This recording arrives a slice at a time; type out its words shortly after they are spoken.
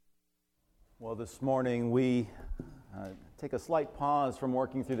Well, this morning we take a slight pause from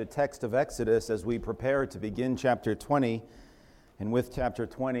working through the text of Exodus as we prepare to begin chapter 20, and with chapter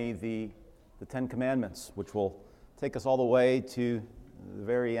 20, the Ten Commandments, which will take us all the way to the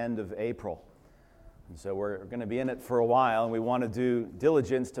very end of April. And so we're going to be in it for a while, and we want to do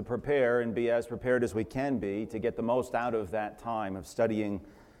diligence to prepare and be as prepared as we can be to get the most out of that time of studying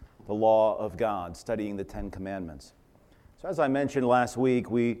the law of God, studying the Ten Commandments. So as I mentioned last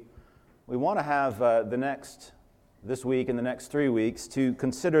week, we want to have this week and the next 3 weeks to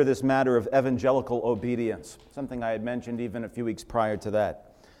consider this matter of evangelical obedience, something I had mentioned even a few weeks prior to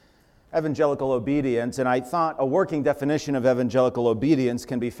that. Evangelical obedience, and I thought a working definition of evangelical obedience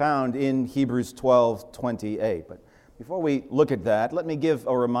can be found in Hebrews 12:28. But before we look at that, let me give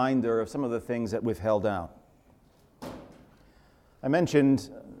a reminder of some of the things that we've held out. I mentioned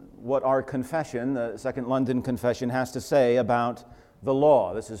what our confession, the Second London Confession, has to say about the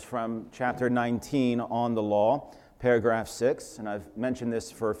law. This is from chapter 19 on the law, paragraph 6, and I've mentioned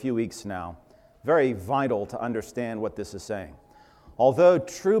this for a few weeks now. Very vital to understand what this is saying. Although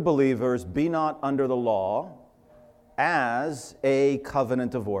true believers be not under the law as a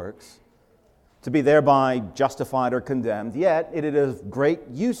covenant of works, to be thereby justified or condemned, yet it is of great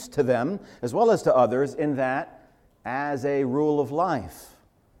use to them as well as to others in that as a rule of life.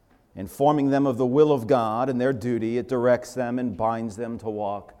 Informing them of the will of God and their duty, it directs them and binds them to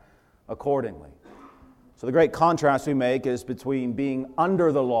walk accordingly. So the great contrast we make is between being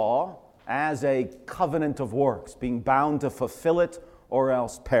under the law as a covenant of works, being bound to fulfill it or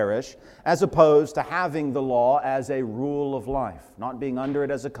else perish, as opposed to having the law as a rule of life, not being under it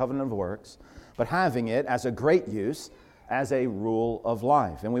as a covenant of works, but having it as a great use as a rule of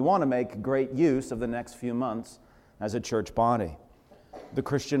life. And we want to make great use of the next few months as a church body. The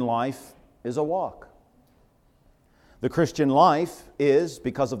Christian life is a walk. The Christian life is,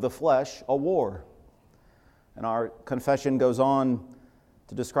 because of the flesh, a war. And our confession goes on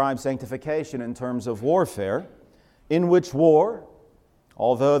to describe sanctification in terms of warfare, in which war,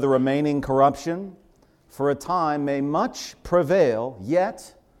 although the remaining corruption for a time may much prevail,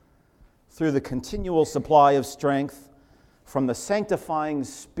 yet through the continual supply of strength from the sanctifying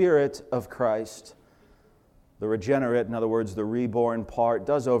Spirit of Christ, the regenerate, in other words, the reborn part,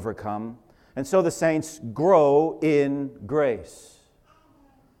 does overcome. And so the saints grow in grace,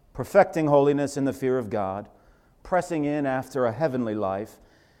 perfecting holiness in the fear of God, pressing in after a heavenly life,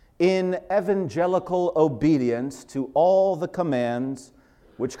 in evangelical obedience to all the commands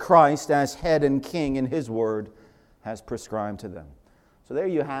which Christ, as head and king in His Word, has prescribed to them. So there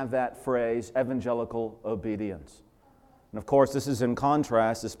you have that phrase, evangelical obedience. And of course, this is in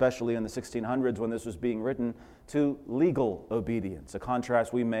contrast, especially in the 1600s when this was being written, to legal obedience, a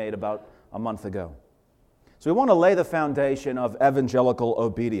contrast we made about a month ago. So we want to lay the foundation of evangelical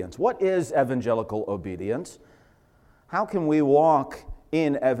obedience. What is evangelical obedience? How can we walk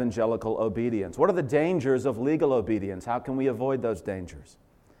in evangelical obedience? What are the dangers of legal obedience? How can we avoid those dangers?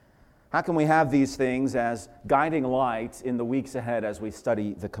 How can we have these things as guiding lights in the weeks ahead as we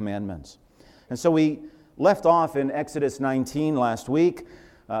study the commandments? And so we left off in Exodus 19 last week,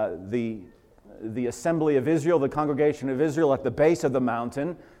 the assembly of Israel, the congregation of Israel at the base of the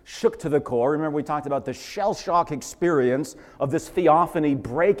mountain, shook to the core. Remember, we talked about the shell shock experience of this theophany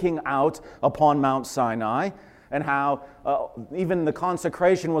breaking out upon Mount Sinai, and how even the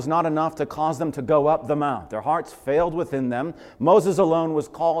consecration was not enough to cause them to go up the mount. Their hearts failed within them. Moses alone was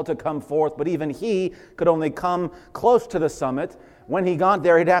called to come forth, but even he could only come close to the summit. When he got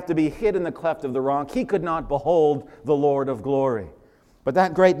there, he'd have to be hid in the cleft of the rock. He could not behold the Lord of glory. But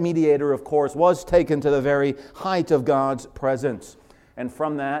that great mediator, of course, was taken to the very height of God's presence. And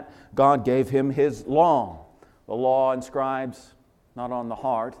from that, God gave him His law. The law inscribes not on the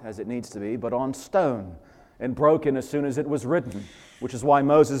heart, as it needs to be, but on stone, and broken as soon as it was written, which is why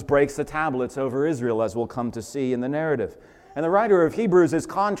Moses breaks the tablets over Israel, as we'll come to see in the narrative. And the writer of Hebrews is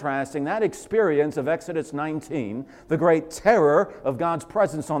contrasting that experience of Exodus 19, the great terror of God's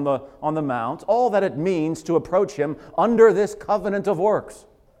presence on the mount, all that it means to approach Him under this covenant of works.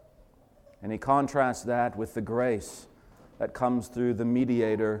 And he contrasts that with the grace that comes through the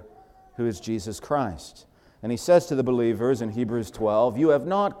mediator who is Jesus Christ. And he says to the believers in Hebrews 12, "You have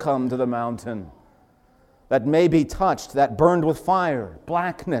not come to the mountain that may be touched, that burned with fire,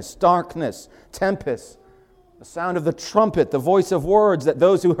 blackness, darkness, tempest, the sound of the trumpet, the voice of words, that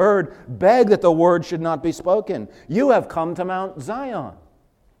those who heard begged that the word should not be spoken. You have come to Mount Zion,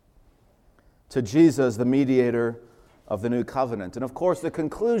 to Jesus, the mediator of the new covenant." And of course, the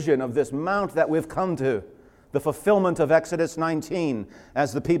conclusion of this mount that we've come to, the fulfillment of Exodus 19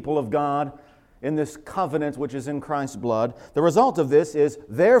 as the people of God in this covenant which is in Christ's blood, the result of this is,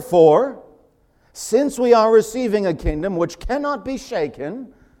 therefore, Since we are receiving a kingdom which cannot be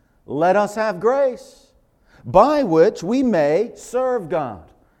shaken, let us have grace, by which we may serve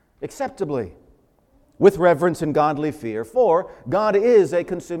God acceptably, with reverence and godly fear, for God is a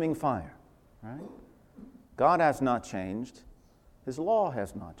consuming fire. Right? God has not changed. His law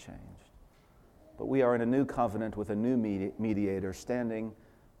has not changed. But we are in a new covenant with a new mediator standing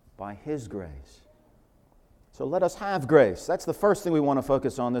by His grace. So let us have grace. That's the first thing we want to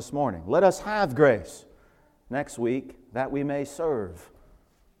focus on this morning. Let us have grace. Next week, that we may serve.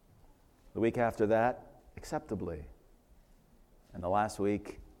 The week after that, acceptably. And the last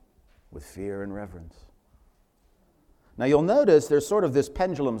week, with fear and reverence. Now you'll notice there's sort of this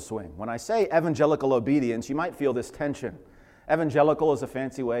pendulum swing. When I say evangelical obedience, you might feel this tension. Evangelical is a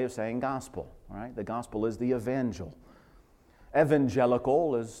fancy way of saying gospel, right? The gospel is the evangel.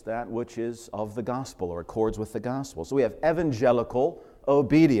 Evangelical is that which is of the gospel or accords with the gospel. So we have evangelical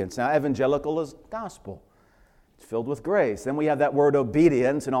obedience. Now evangelical is gospel. It's filled with grace. Then we have that word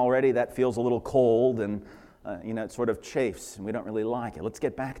obedience, and already that feels a little cold and it sort of chafes, and we don't really like it. Let's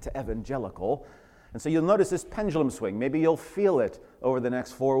get back to evangelical. And so you'll notice this pendulum swing. Maybe you'll feel it over the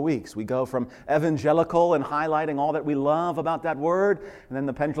next 4 weeks. We go from evangelical and highlighting all that we love about that word, and then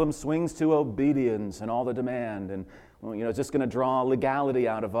the pendulum swings to obedience and all the demand, and it's just going to draw legality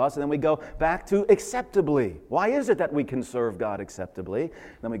out of us. And then we go back to acceptably. Why is it that we can serve God acceptably?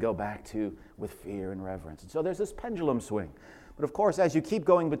 And then we go back to with fear and reverence. And so there's this pendulum swing. But of course, as you keep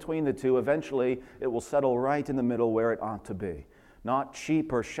going between the two, eventually it will settle right in the middle where it ought to be. Not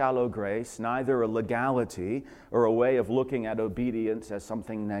cheap or shallow grace, neither a legality or a way of looking at obedience as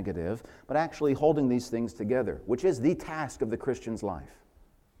something negative, but actually holding these things together, which is the task of the Christian's life.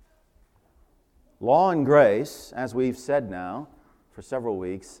 Law and grace, as we've said now for several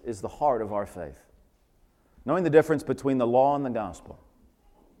weeks, is the heart of our faith. Knowing the difference between the law and the gospel.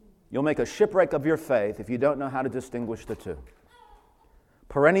 You'll make a shipwreck of your faith if you don't know how to distinguish the two.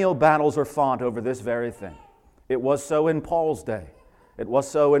 Perennial battles are fought over this very thing. It was so in Paul's day. It was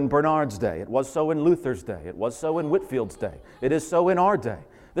so in Bernard's day. It was so in Luther's day. It was so in Whitfield's day. It is so in our day.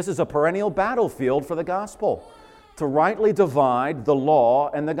 This is a perennial battlefield for the gospel. To rightly divide the law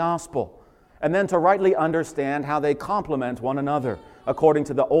and the gospel. And then to rightly understand how they complement one another according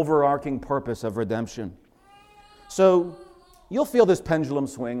to the overarching purpose of redemption. So you'll feel this pendulum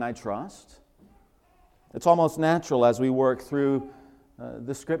swing, I trust. It's almost natural as we work through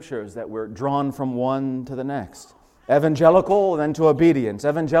the scriptures that we're drawn from one to the next. Evangelical, then to obedience.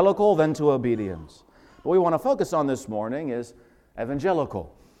 Evangelical, then to obedience. What we want to focus on this morning is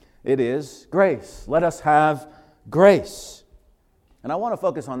evangelical. It is grace. Let us have grace. And I want to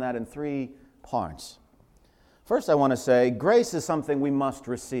focus on that in 3 parts. First, I want to say grace is something we must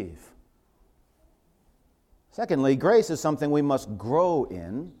receive. Secondly, grace is something we must grow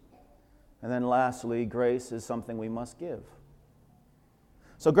in. And then lastly, grace is something we must give.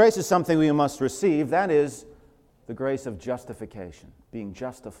 So grace is something we must receive. That is the grace of justification, being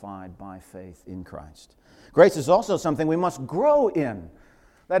justified by faith in Christ. Grace is also something we must grow in.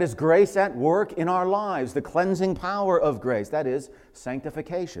 That is grace at work in our lives, the cleansing power of grace. That is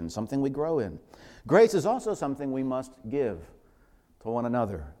sanctification, something we grow in. Grace is also something we must give to one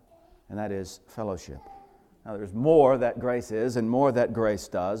another, and that is fellowship. Now, there's more that grace is and more that grace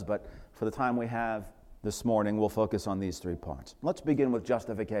does, but for the time we have this morning, we'll focus on these 3 parts. Let's begin with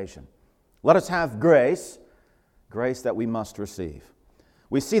justification. Let us have grace, grace that we must receive.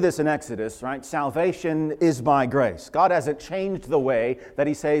 We see this in Exodus, right? Salvation is by grace. God hasn't changed the way that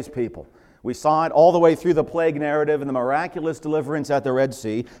He saves people. We saw it all the way through the plague narrative and the miraculous deliverance at the Red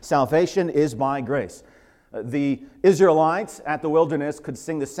Sea. Salvation is by grace. The Israelites at the wilderness could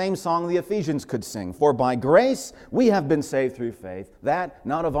sing the same song the Ephesians could sing. For by grace we have been saved through faith, that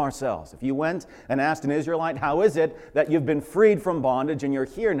not of ourselves. If you went and asked an Israelite, how is it that you've been freed from bondage and you're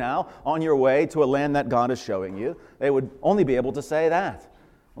here now on your way to a land that God is showing you, they would only be able to say that.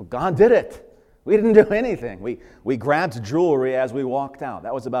 Well, God did it. We didn't do anything. We grabbed jewelry as we walked out.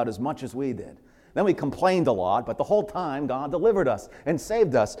 That was about as much as we did. Then we complained a lot, but the whole time God delivered us and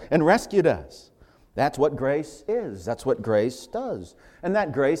saved us and rescued us. That's what grace is. That's what grace does. And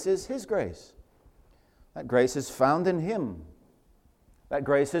that grace is His grace. That grace is found in Him. That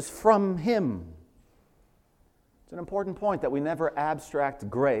grace is from Him. It's an important point that we never abstract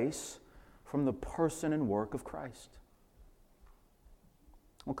grace from the person and work of Christ.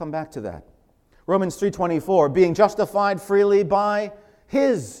 We'll come back to that. Romans 3:24, being justified freely by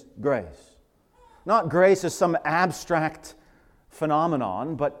His grace. Not grace as some abstract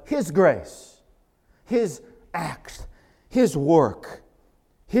phenomenon, but His grace. His act, His work,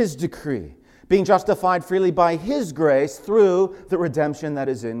 His decree, being justified freely by His grace through the redemption that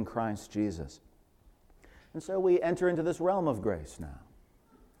is in Christ Jesus. And so we enter into this realm of grace now.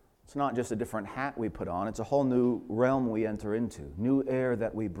 It's not just a different hat we put on, it's a whole new realm we enter into, new air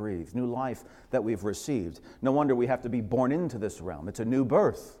that we breathe, new life that we've received. No wonder we have to be born into this realm. It's a new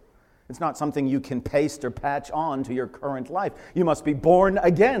birth. It's not something you can paste or patch on to your current life. You must be born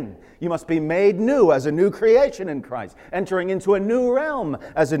again. You must be made new as a new creation in Christ, entering into a new realm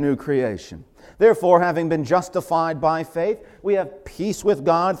as a new creation. Therefore, having been justified by faith, we have peace with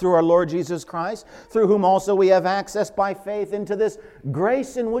God through our Lord Jesus Christ, through whom also we have access by faith into this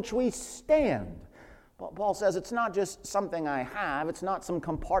grace in which we stand. Paul says it's not just something I have, it's not some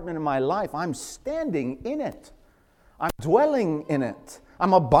compartment in my life. I'm standing in it. I'm dwelling in it.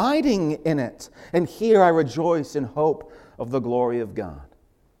 I'm abiding in it. And here I rejoice in hope of the glory of God.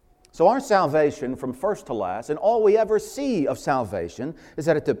 So our salvation from first to last, and all we ever see of salvation, is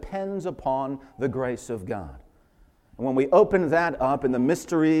that it depends upon the grace of God. And when we open that up in the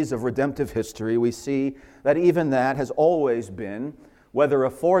mysteries of redemptive history, we see that even that has always been, whether a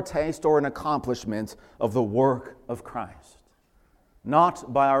foretaste or an accomplishment, of the work of Christ.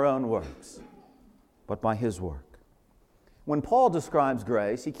 Not by our own works, but by His work. When Paul describes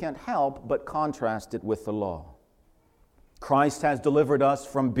grace, he can't help but contrast it with the law. Christ has delivered us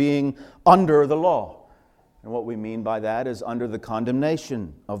from being under the law. And what we mean by that is under the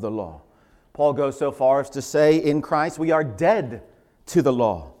condemnation of the law. Paul goes so far as to say in Christ we are dead to the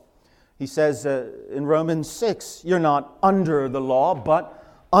law. He says in Romans 6, you're not under the law,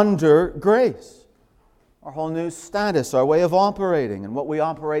 but under grace. Our whole new status, our way of operating, and what we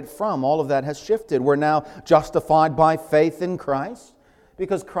operate from, all of that has shifted. We're now justified by faith in Christ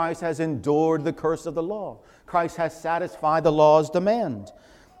because Christ has endured the curse of the law. Christ has satisfied the law's demand.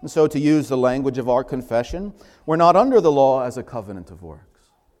 And so to use the language of our confession, we're not under the law as a covenant of works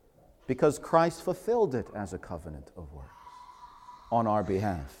because Christ fulfilled it as a covenant of works on our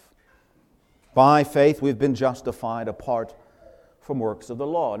behalf. By faith, we've been justified apart from works of the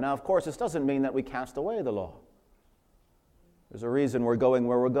law. Now, of course, this doesn't mean that we cast away the law. There's a reason we're going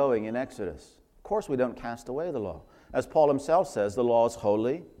where we're going in Exodus. Of course, we don't cast away the law. As Paul himself says, the law is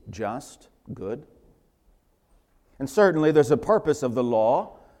holy, just, good. And certainly there's a purpose of the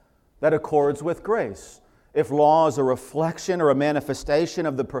law that accords with grace. If law is a reflection or a manifestation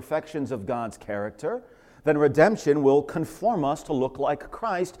of the perfections of God's character, then redemption will conform us to look like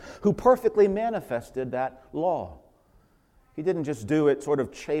Christ, who perfectly manifested that law. He didn't just do it sort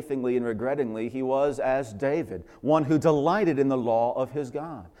of chafingly and regrettingly. He was, as David, one who delighted in the law of his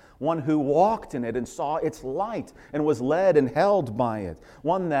God, one who walked in it and saw its light and was led and held by it,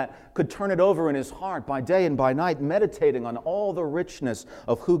 one that could turn it over in his heart by day and by night, meditating on all the richness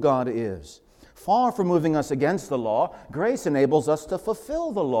of who God is. Far from moving us against the law, grace enables us to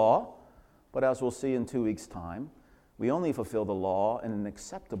fulfill the law, but as we'll see in 2 weeks' time, we only fulfill the law in an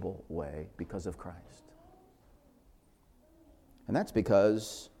acceptable way because of Christ. And that's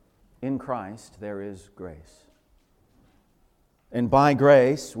because in Christ there is grace. And by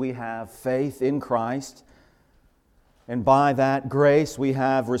grace we have faith in Christ. And by that grace we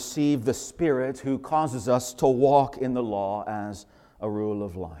have received the Spirit who causes us to walk in the law as a rule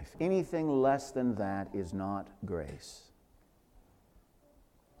of life. Anything less than that is not grace.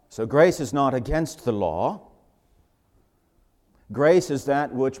 So grace is not against the law. Grace is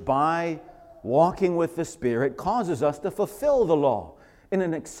that which by walking with the Spirit causes us to fulfill the law in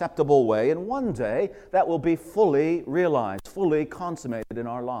an acceptable way, and one day that will be fully realized, fully consummated in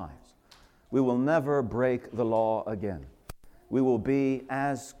our lives. We will never break the law again. We will be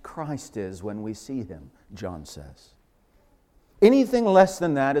as Christ is when we see Him, John says. Anything less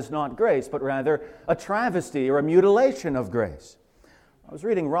than that is not grace, but rather a travesty or a mutilation of grace. I was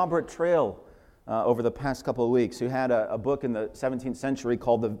reading Robert Trail over the past couple of weeks, who had a book in the 17th century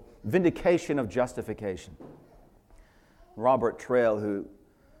called The Vindication of Justification. Robert Trail, who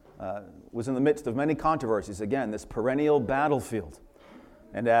was in the midst of many controversies, again, this perennial battlefield.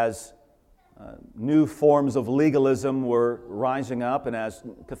 And as new forms of legalism were rising up and as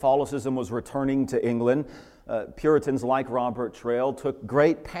Catholicism was returning to England, Puritans like Robert Trail took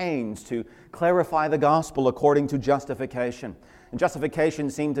great pains to clarify the gospel according to justification. And justification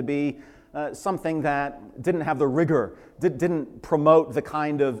seemed to be something that didn't have the rigor, didn't promote the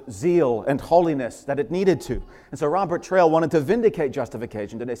kind of zeal and holiness that it needed to. And so Robert Trail wanted to vindicate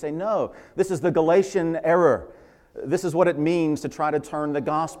justification. Did they say, no, this is the Galatian error. This is what it means to try to turn the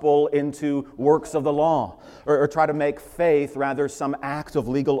gospel into works of the law, or try to make faith rather some act of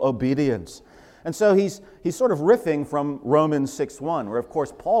legal obedience. And so he's sort of riffing from Romans 6:1, where of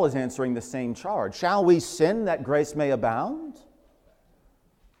course Paul is answering the same charge. Shall we sin that grace may abound?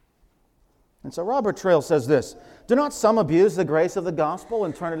 And so Robert Trail says this, do not some abuse the grace of the gospel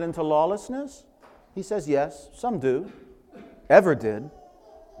and turn it into lawlessness? He says yes, some do, ever did,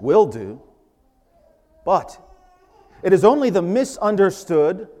 will do. But it is only the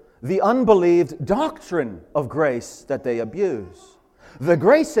misunderstood, the unbelieved doctrine of grace that they abuse. The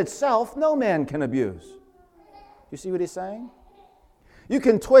grace itself no man can abuse. You see what he's saying? You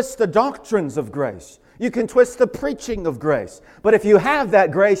can twist the doctrines of grace. You can twist the preaching of grace. But if you have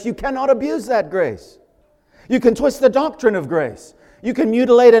that grace, you cannot abuse that grace. You can twist the doctrine of grace. You can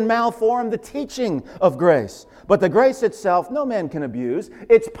mutilate and malform the teaching of grace. But the grace itself, no man can abuse.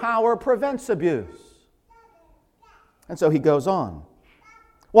 Its power prevents abuse. And so he goes on.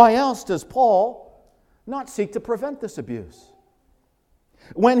 Why else does Paul not seek to prevent this abuse?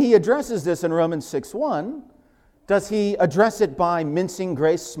 When he addresses this in Romans 6:1, does he address it by mincing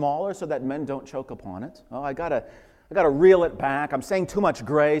grace smaller so that men don't choke upon it? Oh, I gotta reel it back. I'm saying too much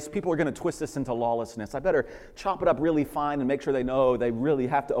grace. People are going to twist this into lawlessness. I better chop it up really fine and make sure they know they really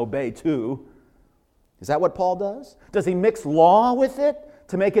have to obey too. Is that what Paul does? Does he mix law with it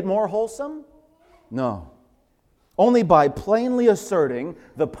to make it more wholesome? No. Only by plainly asserting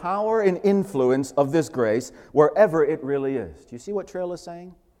the power and influence of this grace wherever it really is. Do you see what Trail is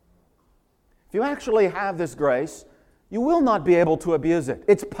saying? If you actually have this grace, you will not be able to abuse it.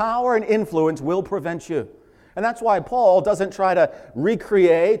 Its power and influence will prevent you. And that's why Paul doesn't try to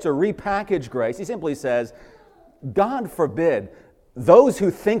recreate or repackage grace. He simply says, God forbid, those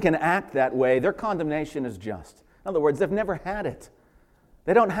who think and act that way, their condemnation is just. In other words, they've never had it.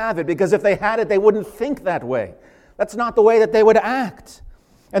 They don't have it because if they had it, they wouldn't think that way. That's not the way that they would act.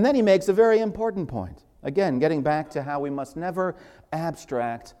 And then he makes a very important point. Again, getting back to how we must never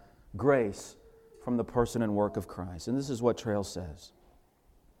abstract grace from the person and work of Christ. And this is what Trail says.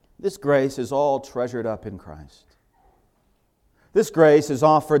 This grace is all treasured up in Christ. This grace is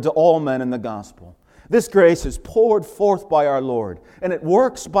offered to all men in the gospel. This grace is poured forth by our Lord, and it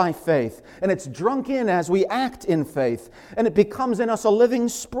works by faith, and it's drunk in as we act in faith, and it becomes in us a living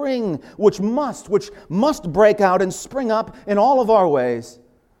spring which must break out and spring up in all of our ways.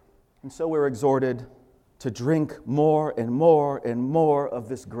 And so we're exhorted to drink more and more and more of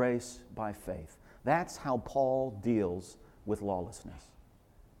this grace by faith. That's how Paul deals with lawlessness.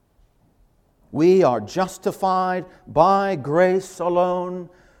 We are justified by grace alone,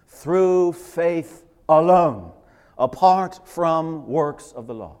 through faith alone, apart from works of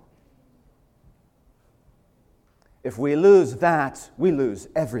the law. If we lose that, we lose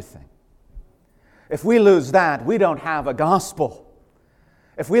everything. If we lose that, we don't have a gospel.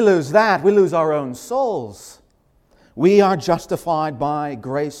 If we lose that, we lose our own souls. We are justified by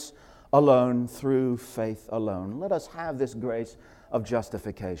grace alone, through faith alone. Let us have this grace of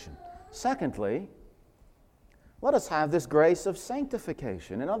justification. Secondly, let us have this grace of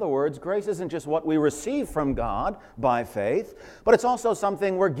sanctification. In other words, grace isn't just what we receive from God by faith, but it's also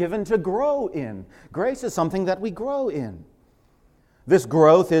something we're given to grow in. Grace is something that we grow in. This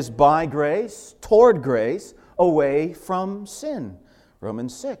growth is by grace, toward grace, away from sin.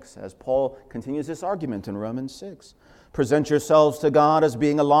 Romans 6, as Paul continues this argument in Romans 6. Present yourselves to God as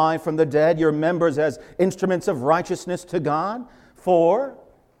being alive from the dead, your members as instruments of righteousness to God, for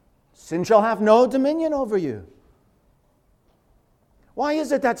sin shall have no dominion over you. Why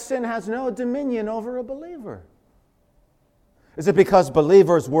is it that sin has no dominion over a believer? Is it because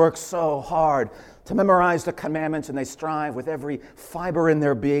believers work so hard to memorize the commandments and they strive with every fiber in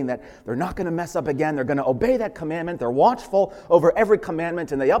their being that they're not going to mess up again, they're going to obey that commandment, they're watchful over every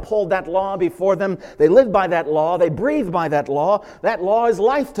commandment and they uphold that law before them, they live by that law, they breathe by that law is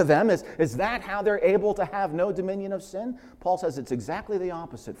life to them. Is that how they're able to have no dominion of sin? Paul says it's exactly the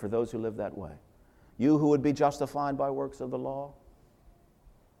opposite for those who live that way. You who would be justified by works of the law,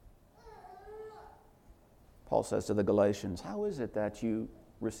 Paul says to the Galatians, how is it that you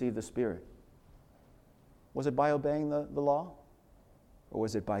receive the Spirit? Was it by obeying the law? Or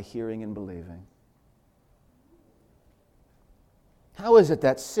was it by hearing and believing? How is it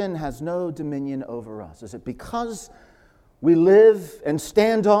that sin has no dominion over us? Is it because we live and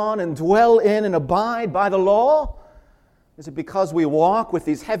stand on and dwell in and abide by the law? Is it because we walk with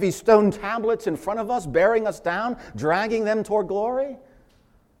these heavy stone tablets in front of us, bearing us down, dragging them toward glory?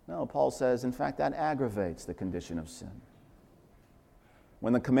 No, Paul says, in fact, that aggravates the condition of sin.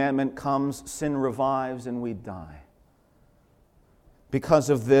 When the commandment comes, sin revives and we die. Because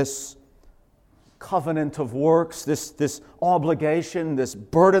of this covenant of works, this obligation, this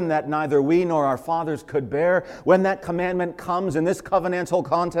burden that neither we nor our fathers could bear, when that commandment comes in this covenantal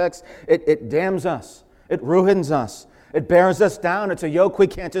context, it damns us, it ruins us, it bears us down, it's a yoke we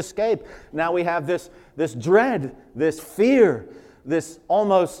can't escape. Now we have this dread, this fear, this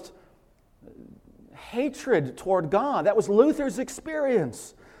almost hatred toward God. That was Luther's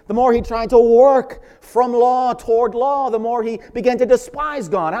experience. The more he tried to work from law toward law, the more he began to despise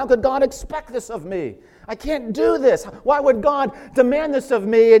God. How could God expect this of me? I can't do this. Why would God demand this of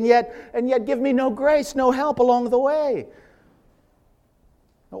me and yet give me no grace, no help along the way?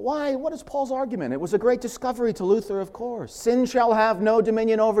 Why? What is Paul's argument? It was a great discovery to Luther, of course. Sin shall have no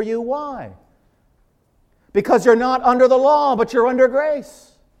dominion over you. Why? Because you're not under the law, but you're under grace.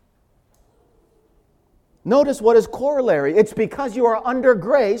 Notice what is corollary. It's because you are under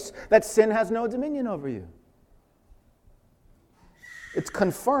grace that sin has no dominion over you. It's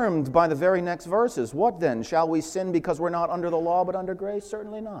confirmed by the very next verses. What then? Shall we sin because we're not under the law but under grace?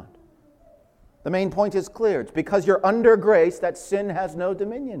 Certainly not. The main point is clear. It's because you're under grace that sin has no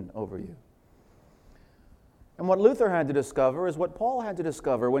dominion over you. And what Luther had to discover is what Paul had to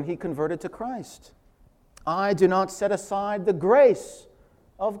discover when he converted to Christ. I do not set aside the grace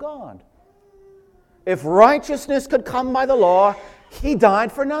of God. If righteousness could come by the law, he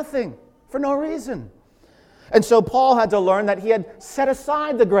died for nothing, for no reason. And so Paul had to learn that he had set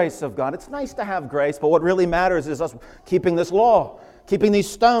aside the grace of God. It's nice to have grace, but what really matters is us keeping this law, keeping these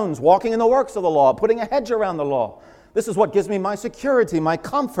stones, walking in the works of the law, putting a hedge around the law. This is what gives me my security, my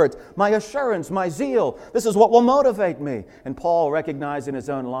comfort, my assurance, my zeal. This is what will motivate me. And Paul recognized in his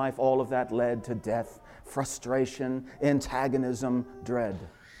own life all of that led to death, frustration, antagonism, dread.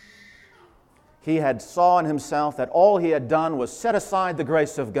 He had saw in himself that all he had done was set aside the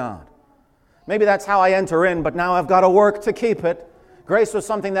grace of God. Maybe that's how I enter in, but now I've got to work to keep it. Grace was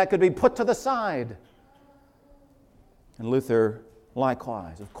something that could be put to the side. And Luther,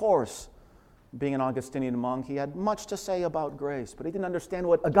 likewise. Of course, being an Augustinian monk, he had much to say about grace, but he didn't understand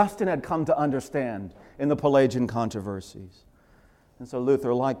what Augustine had come to understand in the Pelagian controversies. And so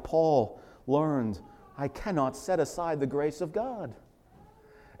Luther, like Paul, learned, I cannot set aside the grace of God.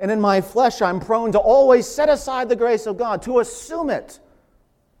 And in my flesh, I'm prone to always set aside the grace of God, to assume it.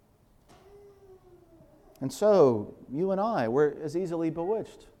 And so, you and I, we're as easily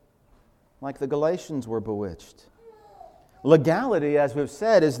bewitched, like the Galatians were bewitched. Legality, as we've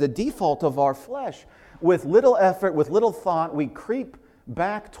said, is the default of our flesh. With little effort, with little thought, we creep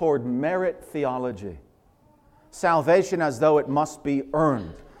back toward merit theology. Salvation as though it must be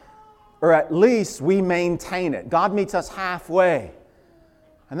earned. Or at least we maintain it. God meets us halfway.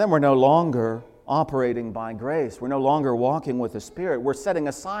 And then we're no longer operating by grace. We're no longer walking with the Spirit. We're setting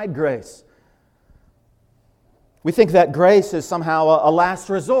aside grace. We think that grace is somehow a last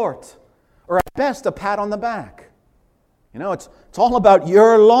resort, or at best a pat on the back. You know, it's all about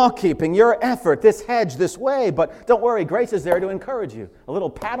your law-keeping, your effort, this hedge, this way. But don't worry, grace is there to encourage you. A little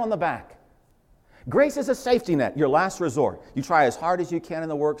pat on the back. Grace is a safety net, your last resort. You try as hard as you can in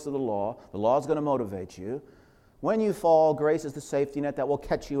the works of the law. The law is going to motivate you. When you fall, grace is the safety net that will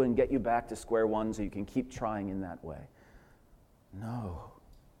catch you and get you back to square one so you can keep trying in that way. No.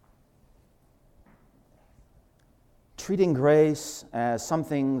 Treating grace as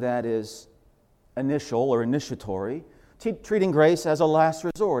something that is initial or initiatory, treating grace as a last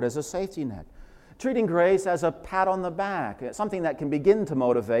resort, as a safety net, treating grace as a pat on the back, something that can begin to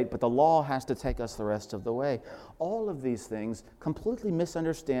motivate, but the law has to take us the rest of the way. All of these things completely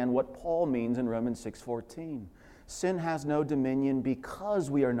misunderstand what Paul means in Romans 6:14. Sin has no dominion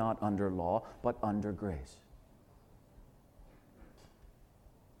because we are not under law, but under grace.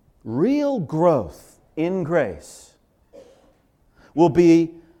 Real growth in grace will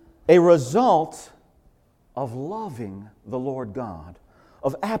be a result of loving the Lord God,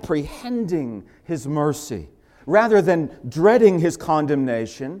 of apprehending His mercy, rather than dreading His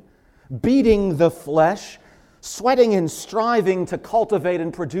condemnation, beating the flesh, sweating and striving to cultivate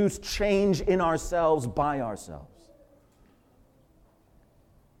and produce change in ourselves by ourselves.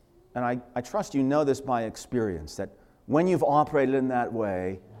 And I trust you know this by experience, that when you've operated in that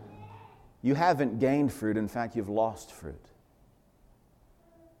way, you haven't gained fruit. In fact, you've lost fruit.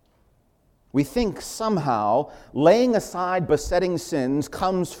 We think somehow laying aside besetting sins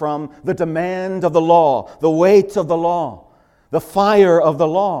comes from the demand of the law, the weight of the law, the fire of the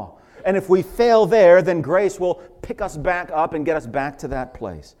law. And if we fail there, then grace will pick us back up and get us back to that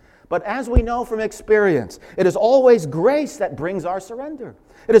place. But as we know from experience, it is always grace that brings our surrender.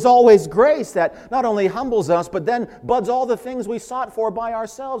 It is always grace that not only humbles us, but then buds all the things we sought for by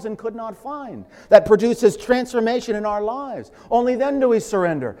ourselves and could not find. That produces transformation in our lives. Only then do we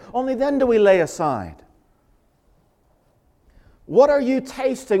surrender. Only then do we lay aside. What are you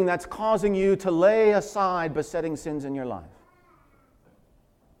tasting that's causing you to lay aside besetting sins in your life?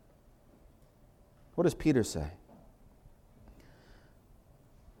 What does Peter say?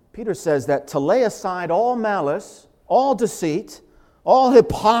 Peter says that to lay aside all malice, all deceit, all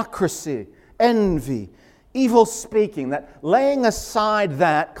hypocrisy, envy, Evil speaking, that laying aside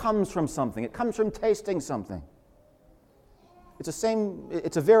that comes from something. It comes from tasting something.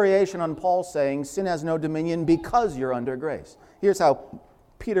 It's a variation on Paul saying, sin has no dominion because you're under grace. Here's how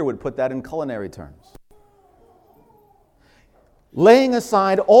Peter would put that in culinary terms. Laying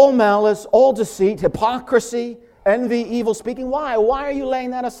aside all malice, all deceit, hypocrisy, envy, evil speaking. Why? Why are you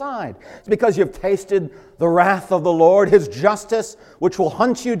laying that aside? It's because you've tasted the wrath of the Lord, His justice, which will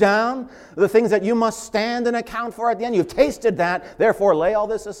hunt you down, the things that you must stand and account for at the end. You've tasted that, therefore lay all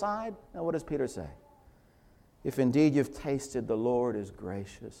this aside. Now what does Peter say? If indeed you've tasted the Lord is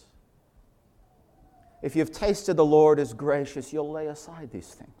gracious. If you've tasted the Lord is gracious, you'll lay aside these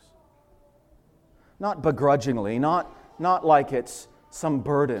things. Not begrudgingly, not like it's some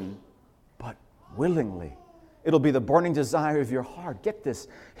burden, but willingly. It'll be the burning desire of your heart. Get this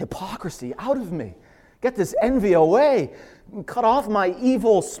hypocrisy out of me. Get this envy away. Cut off my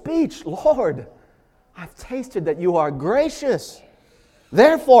evil speech. Lord, I've tasted that you are gracious.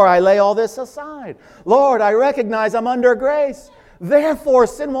 Therefore, I lay all this aside. Lord, I recognize I'm under grace. Therefore,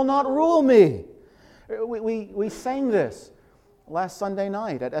 sin will not rule me. We sang this last Sunday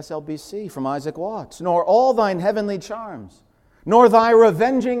night at SLBC from Isaac Watts. Nor all thine heavenly charms, nor thy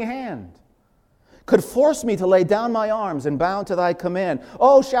revenging hand could force me to lay down my arms and bow to thy command.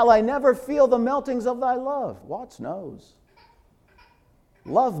 Oh, shall I never feel the meltings of thy love? Watts knows.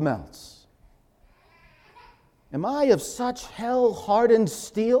 Love melts. Am I of such hell-hardened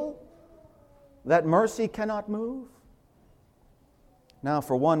steel that mercy cannot move? Now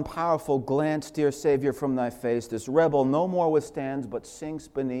for one powerful glance, dear Savior, from thy face, this rebel no more withstands, but sinks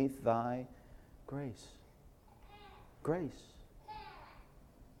beneath thy grace. Grace.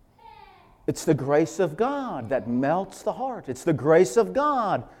 It's the grace of God that melts the heart. It's the grace of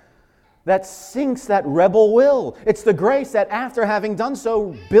God that sinks that rebel will. It's the grace that, after having done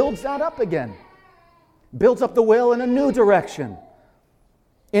so, builds that up again. Builds up the will in a new direction,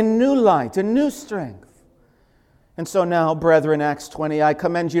 in new light, in new strength. And so now, brethren, Acts 20, I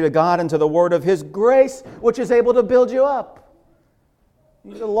commend you to God and to the word of His grace, which is able to build you up.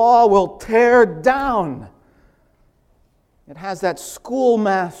 The law will tear down. It has that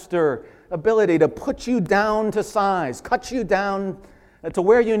schoolmaster ability to put you down to size, cut you down to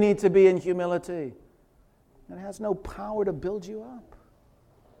where you need to be in humility. It has no power to build you up.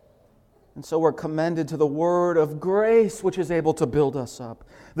 And so we're commended to the word of grace, which is able to build us up.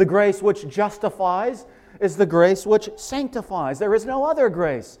 The grace which justifies is the grace which sanctifies. There is no other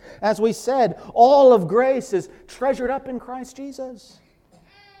grace. As we said, all of grace is treasured up in Christ Jesus.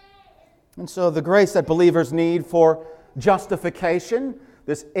 And so the grace that believers need for justification,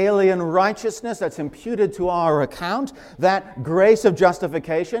 this alien righteousness that's imputed to our account, that grace of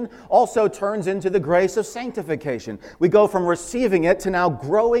justification also turns into the grace of sanctification. We go from receiving it to now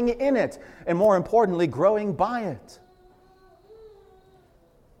growing in it, and more importantly, growing by it.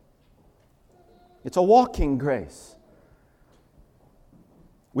 It's a walking grace.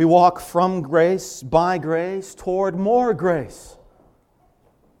 We walk from grace, by grace, toward more grace.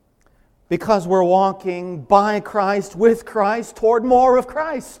 Because we're walking by Christ, with Christ, toward more of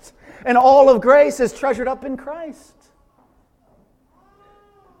Christ. And all of grace is treasured up in Christ.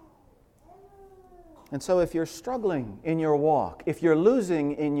 And so if you're struggling in your walk, if you're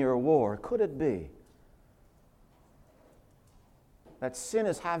losing in your war, could it be that sin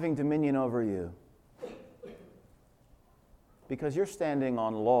is having dominion over you? Because you're standing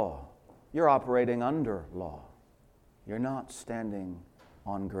on law. You're operating under law. You're not standing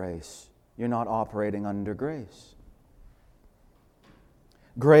on grace. You're not operating under grace.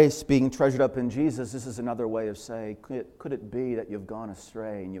 Grace being treasured up in Jesus, this is another way of saying, could it be that you've gone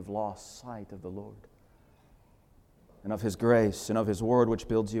astray and you've lost sight of the Lord and of His grace and of His word which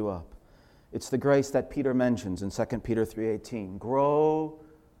builds you up? It's the grace that Peter mentions in 2 Peter 3:18. Grow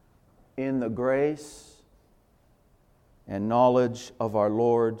in the grace and knowledge of our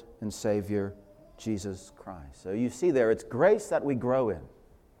Lord and Savior, Jesus Christ. So you see there, it's grace that we grow in.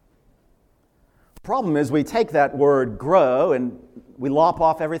 The problem is we take that word grow and we lop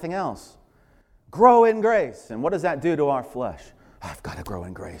off everything else. Grow in grace. And what does that do to our flesh? I've got to grow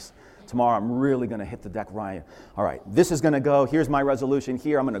in grace. Tomorrow I'm really going to hit the deck right. All right, this is going to go. Here's my resolution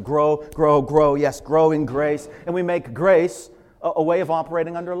here. I'm going to grow. Yes, grow in grace. And we make grace a way of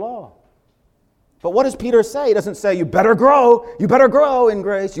operating under law. But what does Peter say? He doesn't say, you better grow in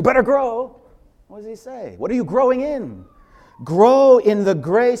grace, you better grow. What does he say? What are you growing in? Grow in the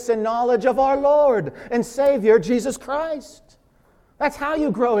grace and knowledge of our Lord and Savior, Jesus Christ. That's how you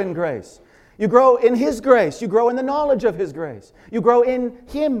grow in grace. You grow in His grace. You grow in the knowledge of His grace. You grow in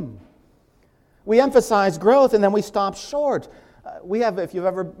Him. We emphasize growth and then we stop short. If you've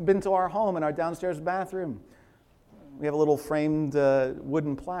ever been to our home in our downstairs bathroom, we have a little framed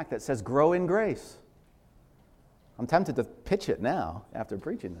wooden plaque that says, "Grow in Grace." I'm tempted to pitch it now after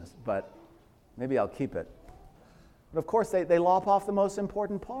preaching this, but maybe I'll keep it. But of course, they lop off the most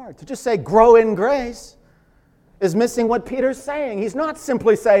important part. To just say, "Grow in grace," is missing what Peter's saying. He's not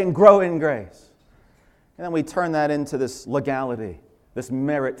simply saying, "Grow in grace." And then we turn that into this legality, this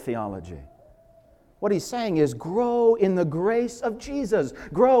merit theology. What he's saying is, grow in the grace of Jesus.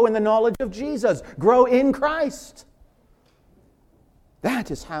 Grow in the knowledge of Jesus. Grow in Christ. That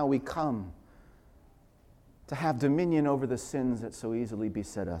is how we come to have dominion over the sins that so easily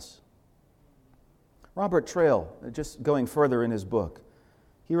beset us. Robert Trail, just going further in his book,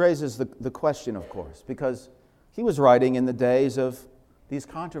 he raises the question, of course, because he was writing in the days of these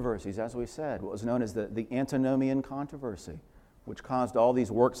controversies, as we said, what was known as the antinomian controversy, which caused all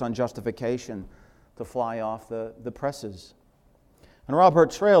these works on justification to fly off the presses. And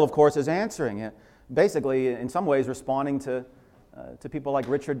Robert Trail, of course, is answering it, basically, in some ways, responding to people like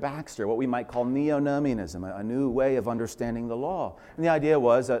Richard Baxter, what we might call neo-nomianism, a new way of understanding the law. And the idea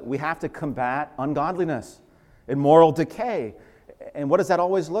was that we have to combat ungodliness and moral decay. And what does that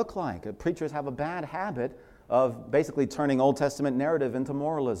always look like? Preachers have a bad habit of basically turning Old Testament narrative into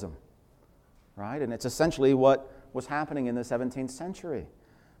moralism, right? And it's essentially what was happening in the 17th century.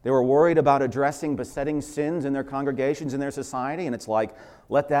 They were worried about addressing besetting sins in their congregations, in their society, and it's like,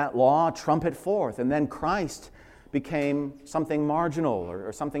 let that law trump it forth. And then Christ became something marginal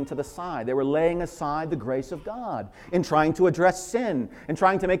or something to the side. They were laying aside the grace of God in trying to address sin and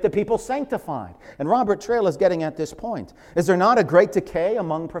trying to make the people sanctified. And Robert Trail is getting at this point. Is there not a great decay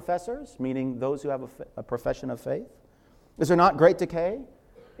among professors, meaning those who have a profession of faith? Is there not great decay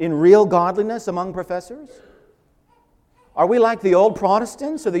in real godliness among professors? Are we like the old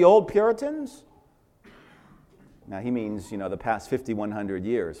Protestants or the old Puritans? Now he means, the past 5,100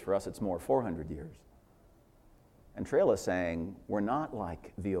 years. For us, it's more 400 years. And Trail is saying, we're not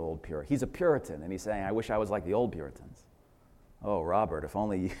like the old Puritans. He's a Puritan, and he's saying, I wish I was like the old Puritans. Oh, Robert,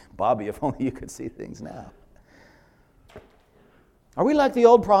 Bobby, if only you could see things now. Are we like the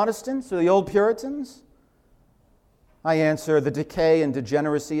old Protestants or the old Puritans? I answer, the decay and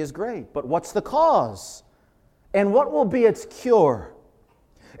degeneracy is great, but what's the cause? And what will be its cure?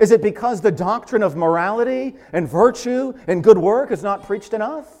 Is it because the doctrine of morality and virtue and good work is not preached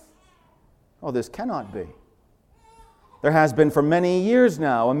enough? Oh, this cannot be. There has been for many years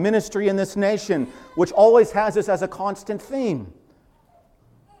now a ministry in this nation which always has this as a constant theme.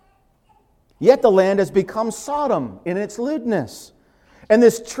 Yet the land has become Sodom in its lewdness. And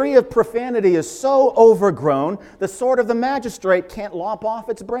this tree of profanity is so overgrown, the sword of the magistrate can't lop off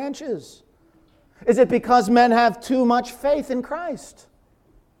its branches. Is it because men have too much faith in Christ?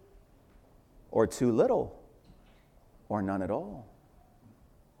 Or too little? Or none at all?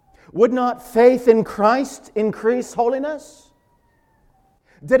 Would not faith in Christ increase holiness?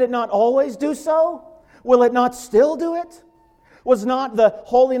 Did it not always do so? Will it not still do it? Was not the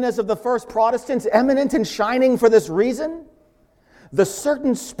holiness of the first Protestants eminent and shining for this reason? The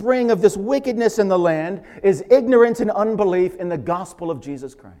certain spring of this wickedness in the land is ignorance and unbelief in the gospel of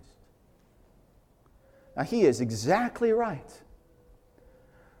Jesus Christ. Now, he is exactly right.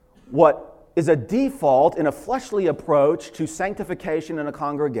 What is a default in a fleshly approach to sanctification in a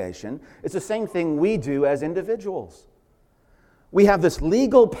congregation is the same thing we do as individuals. We have this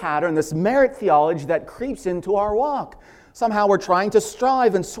legal pattern, this merit theology that creeps into our walk. Somehow we're trying to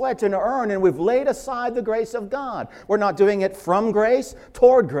strive and sweat and earn, and we've laid aside the grace of God. We're not doing it from grace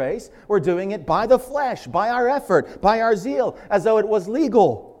toward grace. We're doing it by the flesh, by our effort, by our zeal, as though it was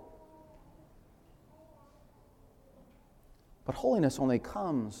legal. But holiness only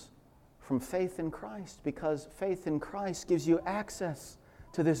comes from faith in Christ, because faith in Christ gives you access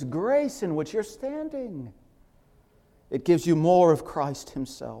to this grace in which you're standing. It gives you more of Christ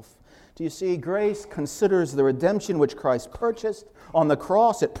himself. Do you see? Grace considers the redemption which Christ purchased on the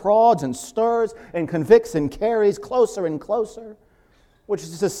cross. It prods and stirs and convicts and carries closer and closer. Which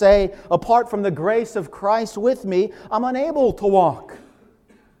is to say, apart from the grace of Christ with me, I'm unable to walk.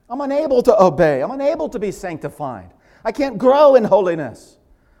 I'm unable to obey. I'm unable to be sanctified. I can't grow in holiness.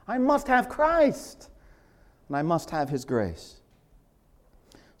 I must have Christ, and I must have his grace.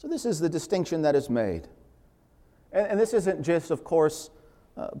 So this is the distinction that is made. And this isn't just, of course,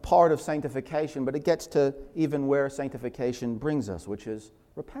 part of sanctification, but it gets to even where sanctification brings us, which is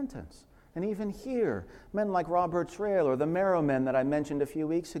repentance. And even here, men like Robert Trail or the Marrow men that I mentioned a few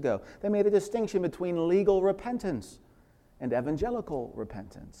weeks ago, they made a distinction between legal repentance and evangelical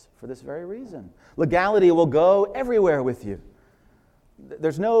repentance for this very reason. Legality will go everywhere with you.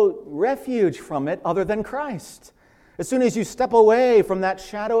 There's no refuge from it other than Christ. As soon as you step away from that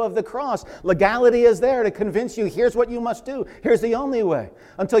shadow of the cross, legality is there to convince you, here's what you must do. Here's the only way.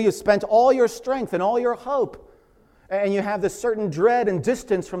 Until you've spent all your strength and all your hope, and you have this certain dread and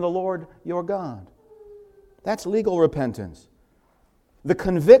distance from the Lord your God. That's legal repentance. The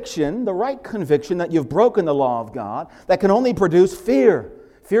conviction, the right conviction that you've broken the law of God, that can only produce fear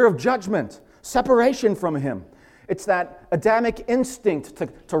of judgment, separation from Him. It's that Adamic instinct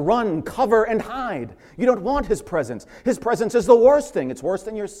to run, cover, and hide. You don't want His presence. His presence is the worst thing. It's worse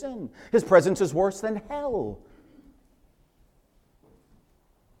than your sin. His presence is worse than hell.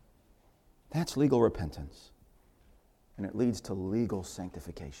 That's legal repentance. And it leads to legal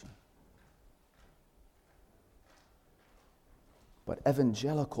sanctification. But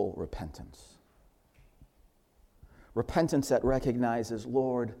evangelical repentance, repentance that recognizes,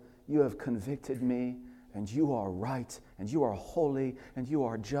 Lord, you have convicted me, and you are right, and you are holy, and you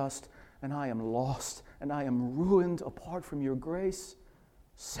are just, and I am lost, and I am ruined apart from your grace.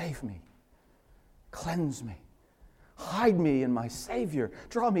 Save me. Cleanse me. Hide me in my Savior.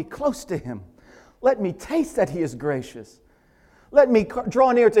 Draw me close to Him. Let me taste that He is gracious. Let me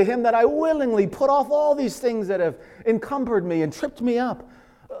draw near to Him that I willingly put off all these things that have encumbered me and tripped me up.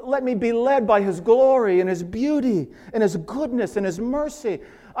 Let me be led by His glory and His beauty and His goodness and His mercy.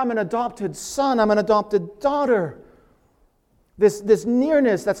 I'm an adopted son. I'm an adopted daughter. This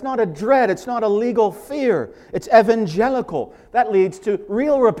nearness, that's not a dread. It's not a legal fear. It's evangelical. That leads to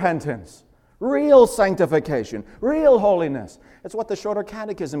real repentance, real sanctification, real holiness. It's what the Shorter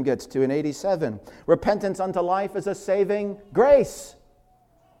Catechism gets to in 87. Repentance unto life is a saving grace,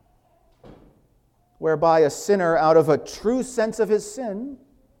 whereby a sinner, out of a true sense of his sin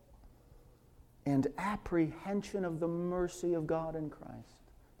and apprehension of the mercy of God in Christ.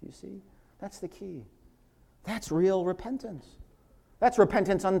 Do you see? That's the key. That's real repentance. That's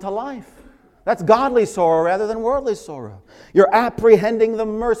repentance unto life. That's godly sorrow rather than worldly sorrow. You're apprehending the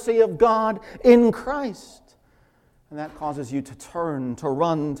mercy of God in Christ. And that causes you to turn, to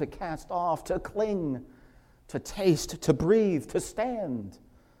run, to cast off, to cling, to taste, to breathe, to stand.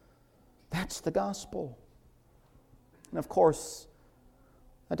 That's the gospel. And of course,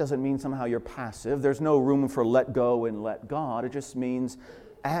 that doesn't mean somehow you're passive. There's no room for let go and let God. It just means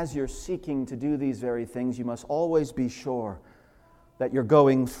as you're seeking to do these very things, you must always be sure that you're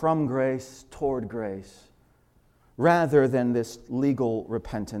going from grace toward grace, rather than this legal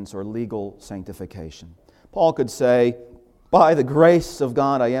repentance or legal sanctification. Paul could say, by the grace of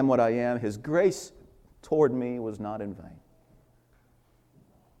God I am what I am. His grace toward me was not in vain.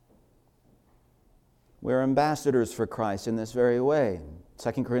 We're ambassadors for Christ in this very way.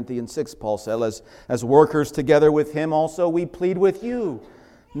 2 Corinthians 6, Paul says, as workers together with Him also we plead with you,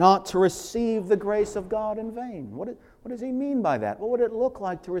 not to receive the grace of God in vain. What does he mean by that? What would it look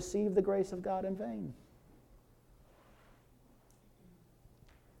like to receive the grace of God in vain?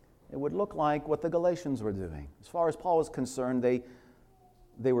 It would look like what the Galatians were doing. As far as Paul was concerned,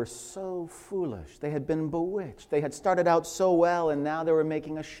 they were so foolish. They had been bewitched. They had started out so well, and now they were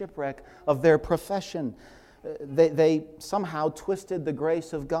making a shipwreck of their profession. They somehow twisted the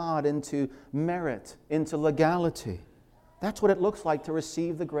grace of God into merit, into legality. That's what it looks like to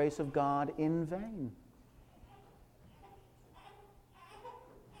receive the grace of God in vain.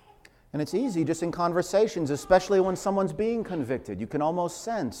 And it's easy just in conversations, especially when someone's being convicted. You can almost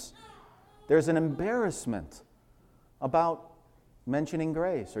sense there's an embarrassment about mentioning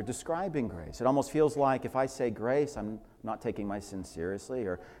grace or describing grace. It almost feels like if I say grace, I'm not taking my sin seriously.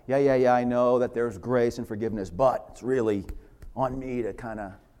 Or, yeah, I know that there's grace and forgiveness, but it's really on me to kind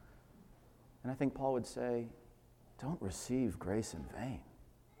of... And I think Paul would say, don't receive grace in vain.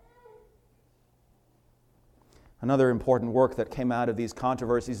 Another important work that came out of these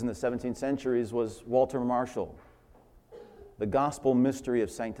controversies in the 17th centuries was Walter Marshall, The Gospel Mystery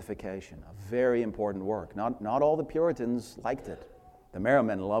of Sanctification, a very important work. Not all the Puritans liked it. The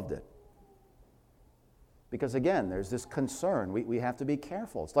Merrimen loved it. Because again, there's this concern. We have to be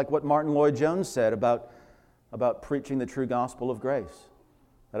careful. It's like what Martin Lloyd-Jones said about preaching the true gospel of grace.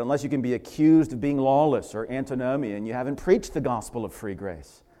 That unless you can be accused of being lawless or antinomian, you haven't preached the gospel of free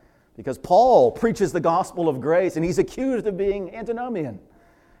grace. Because Paul preaches the gospel of grace and he's accused of being antinomian.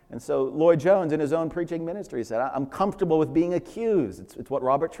 And so Lloyd-Jones in his own preaching ministry said, I'm comfortable with being accused. It's what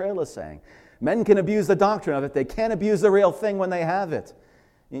Robert Trail is saying. Men can abuse the doctrine of it. They can't abuse the real thing when they have it.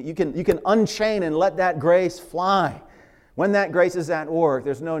 You can unchain and let that grace fly. When that grace is at work,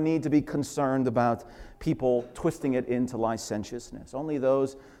 there's no need to be concerned about people twisting it into licentiousness. Only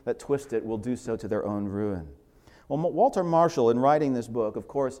those that twist it will do so to their own ruin. Well, Walter Marshall, in writing this book, of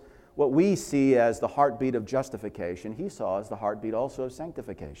course, what we see as the heartbeat of justification, he saw as the heartbeat also of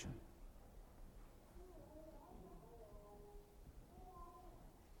sanctification.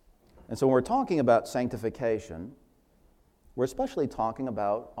 And so when we're talking about sanctification, we're especially talking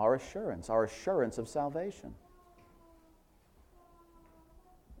about our assurance of salvation.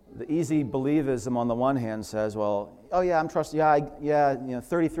 The easy believism on the one hand says, well, oh yeah, I'm trusting,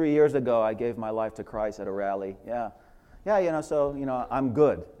 33 years ago I gave my life to Christ at a rally. So I'm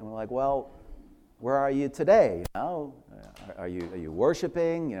good. And we're like, well, where are you today? Are you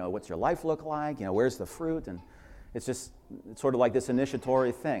worshiping? What's your life look like? Where's the fruit? And it's sort of like this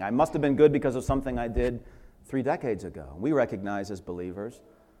initiatory thing. I must have been good because of something I did 3 decades ago. We recognize as believers,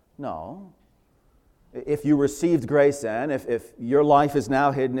 no. If you received grace then, if your life is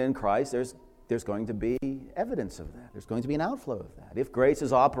now hidden in Christ, there's going to be evidence of that. There's going to be an outflow of that. If grace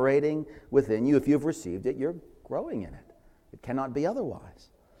is operating within you, if you've received it, you're growing in it. It cannot be otherwise.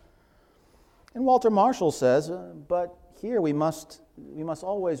 And Walter Marshall says, but here we must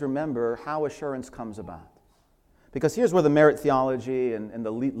always remember how assurance comes about. Because here's where the merit theology and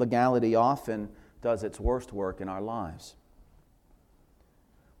the legality often does its worst work in our lives.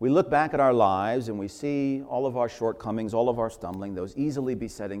 We look back at our lives and we see all of our shortcomings, all of our stumbling, those easily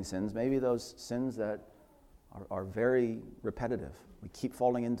besetting sins, maybe those sins that are very repetitive. We keep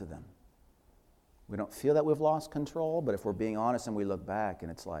falling into them. We don't feel that we've lost control, but if we're being honest and we look back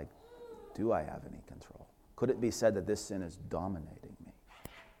and it's like, do I have any control? Could it be said that this sin is dominating me?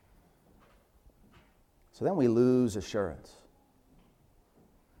 So then we lose assurance.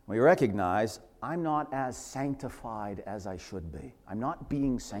 We recognize, I'm not as sanctified as I should be. I'm not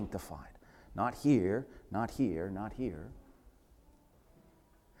being sanctified. Not here, not here, not here.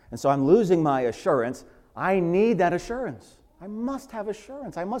 And so I'm losing my assurance. I need that assurance. I must have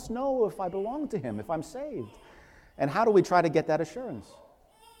assurance. I must know if I belong to Him, if I'm saved. And how do we try to get that assurance?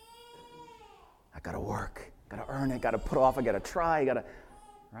 I got to work, got to earn it, got to put off, I got to try,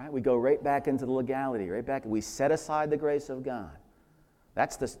 right? We go right back into the legality, right back. We set aside the grace of God.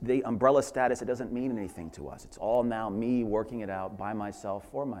 That's the umbrella status. It doesn't mean anything to us. It's all now me working it out by myself,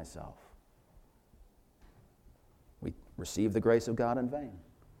 for myself. We receive the grace of God in vain.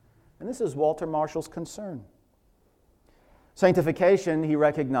 And this is Walter Marshall's concern. Sanctification, he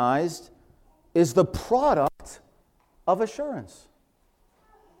recognized, is the product of assurance.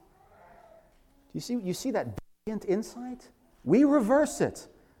 You see that brilliant insight? We reverse it.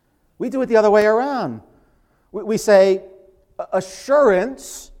 We do it the other way around. We say,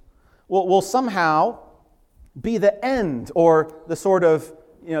 assurance will somehow be the end or the sort of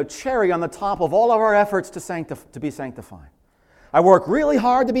cherry on the top of all of our efforts to be sanctified. I work really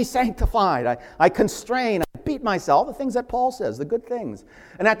hard to be sanctified. I constrain, I beat myself, the things that Paul says, the good things.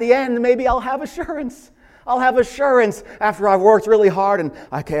 And at the end, maybe I'll have assurance. I'll have assurance after I've worked really hard and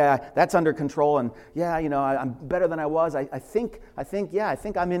that's under control and I'm better than I was. I think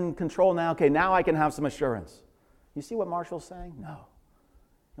I'm in control now. Okay, now I can have some assurance. You see what Marshall's saying? No.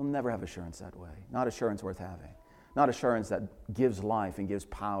 You'll never have assurance that way. Not assurance worth having. Not assurance that gives life and gives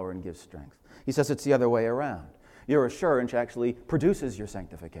power and gives strength. He says it's the other way around. Your assurance actually produces your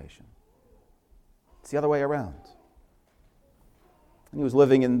sanctification. It's the other way around. And he was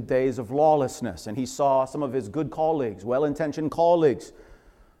living in days of lawlessness, and he saw some of his good colleagues, well-intentioned colleagues,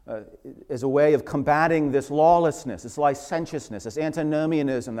 as a way of combating this lawlessness, this licentiousness, this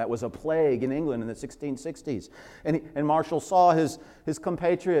antinomianism that was a plague in England in the 1660s. And Marshall saw his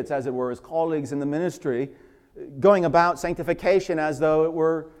compatriots, as it were, his colleagues in the ministry, going about sanctification as though it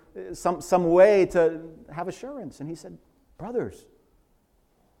were some way to have assurance. And he said, brothers,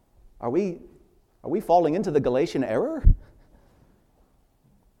 are we falling into the Galatian error?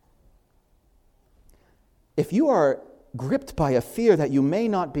 If you are gripped by a fear that you may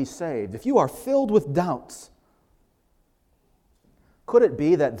not be saved, if you are filled with doubts, could it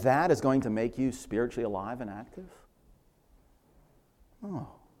be that is going to make you spiritually alive and active? Oh.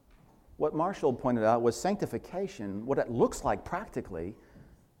 What Marshall pointed out was sanctification, what it looks like practically,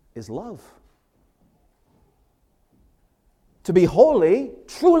 is love. To be holy,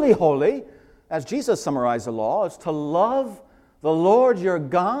 truly holy, as Jesus summarized the law, is to love the Lord your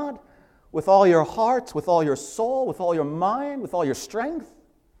God with all your heart, with all your soul, with all your mind, with all your strength.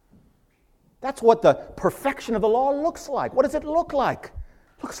 That's what the perfection of the law looks like. What does it look like?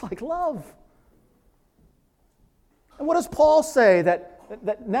 It looks like love. And what does Paul say?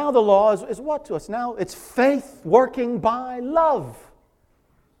 That now the law is what to us? Now it's faith working by love.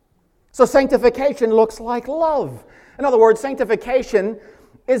 So sanctification looks like love. In other words, sanctification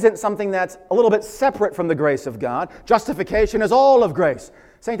isn't something that's a little bit separate from the grace of God. Justification is all of grace.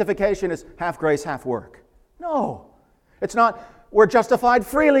 Sanctification is half grace, half work. No. It's not, we're justified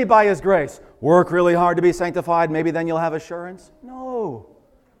freely by His grace. Work really hard to be sanctified, maybe then you'll have assurance. No.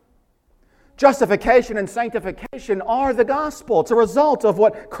 Justification and sanctification are the gospel. It's a result of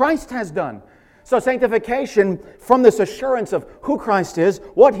what Christ has done. So sanctification, from this assurance of who Christ is,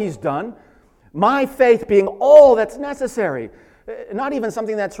 what He's done, my faith being all that's necessary, not even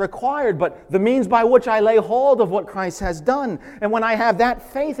something that's required, but the means by which I lay hold of what Christ has done. And when I have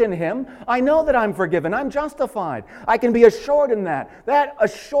that faith in Him, I know that I'm forgiven, I'm justified. I can be assured in that. That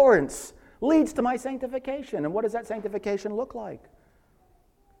assurance leads to my sanctification. And what does that sanctification look like?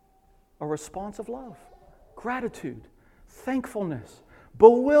 A response of love, gratitude, thankfulness,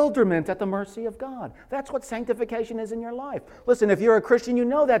 bewilderment at the mercy of God. That's what sanctification is in your life. Listen, if you're a Christian, you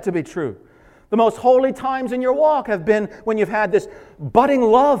know that to be true. The most holy times in your walk have been when you've had this budding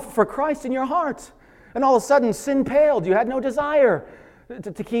love for Christ in your heart. And all of a sudden, sin paled. You had no desire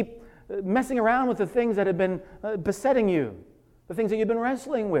to keep messing around with the things that had been besetting you, the things that you've been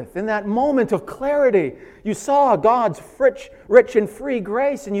wrestling with. In that moment of clarity, you saw God's rich and free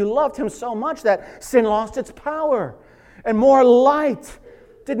grace, and you loved Him so much that sin lost its power. And more light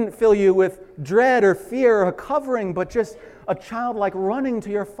didn't fill you with dread or fear or a covering, but just a childlike running to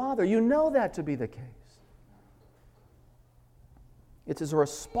your Father. You know that to be the case. It is a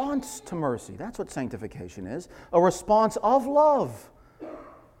response to mercy. That's what sanctification is. A response of love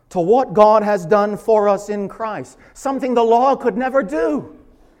to what God has done for us in Christ. Something the law could never do.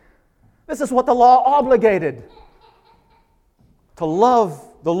 This is what the law obligated. To love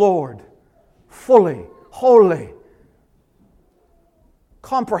the Lord fully, wholly,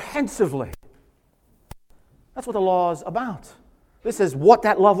 comprehensively. That's what the law is about. This is what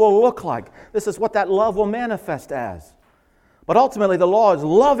that love will look like. This is what that love will manifest as. But ultimately, the law is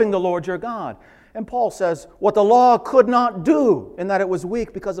loving the Lord your God. And Paul says, what the law could not do, in that it was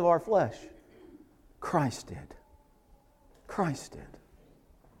weak because of our flesh, Christ did. Christ did.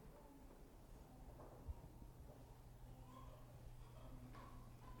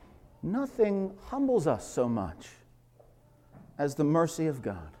 Nothing humbles us so much as the mercy of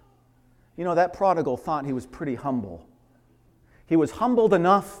God. You know, that prodigal thought he was pretty humble. He was humbled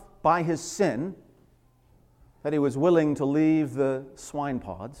enough by his sin that he was willing to leave the swine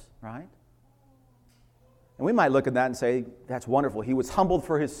pods, right? And we might look at that and say, that's wonderful. He was humbled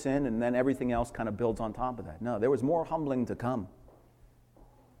for his sin, and then everything else kind of builds on top of that. No, there was more humbling to come.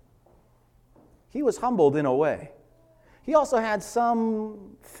 He was humbled in a way. He also had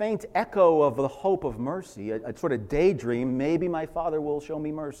some faint echo of the hope of mercy, a sort of daydream, maybe my Father will show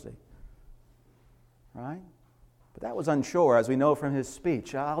me mercy. Right? But that was unsure, as we know from his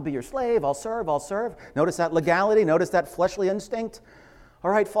speech. I'll be your slave, I'll serve. Notice that legality, notice that fleshly instinct. All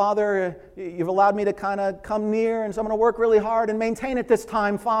right, Father, you've allowed me to kind of come near, and so I'm going to work really hard and maintain it this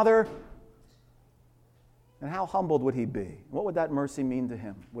time, Father. And how humbled would he be? What would that mercy mean to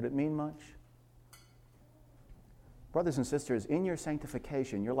him? Would it mean much? Brothers and sisters, in your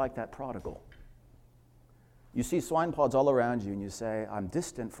sanctification, you're like that prodigal. You see swine pods all around you, and you say, I'm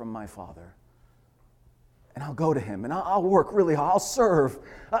distant from my Father. And I'll go to him, and I'll work really hard. I'll serve.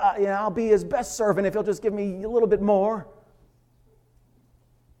 I'll be his best servant if he'll just give me a little bit more.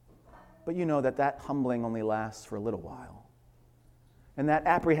 But you know that humbling only lasts for a little while. And that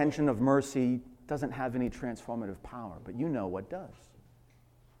apprehension of mercy doesn't have any transformative power, but you know what does.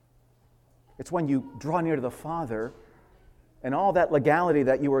 It's when you draw near to the Father, and all that legality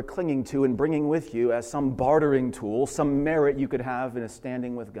that you were clinging to and bringing with you as some bartering tool, some merit you could have in a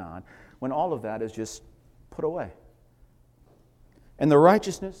standing with God, when all of that is just put away. And the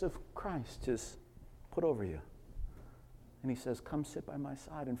righteousness of Christ is put over you. And he says, come sit by my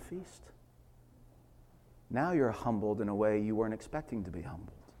side and feast. Now you're humbled in a way you weren't expecting to be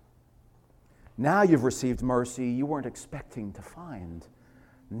humbled. Now you've received mercy you weren't expecting to find.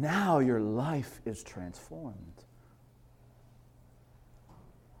 Now your life is transformed.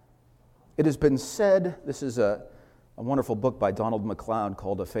 It has been said, this is a wonderful book by Macdonald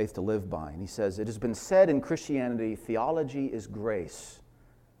called A Faith to Live By. And he says, it has been said in Christianity, theology is grace,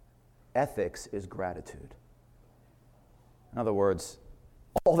 ethics is gratitude. In other words,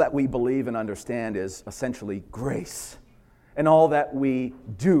 all that we believe and understand is essentially grace. And all that we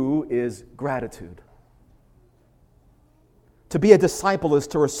do is gratitude. To be a disciple is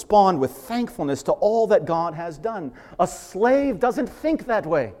to respond with thankfulness to all that God has done. A slave doesn't think that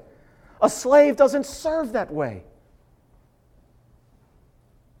way. A slave doesn't serve that way.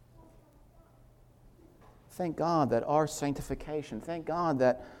 Thank God that our sanctification, thank God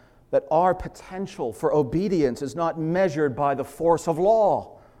that our potential for obedience is not measured by the force of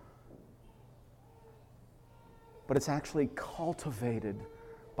law, but it's actually cultivated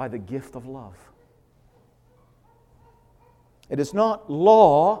by the gift of love. It is not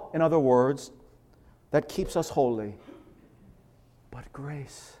law, in other words, that keeps us holy, but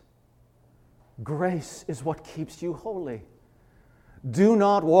grace. Grace is what keeps you holy. Do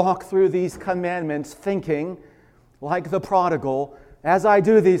not walk through these commandments thinking, like the prodigal, as I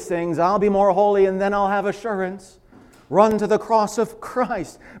do these things, I'll be more holy and then I'll have assurance. Run to the cross of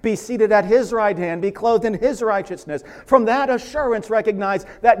Christ. Be seated at His right hand. Be clothed in His righteousness. From that assurance, recognize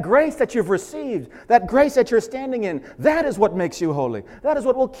that grace that you've received, that grace that you're standing in, that is what makes you holy. That is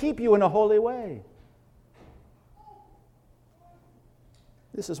what will keep you in a holy way.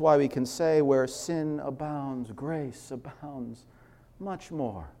 This is why we can say, where sin abounds, grace abounds much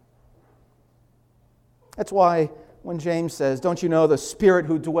more. That's why when James says, don't you know the Spirit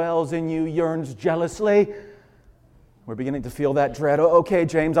who dwells in you yearns jealously? We're beginning to feel that dread. Oh, okay,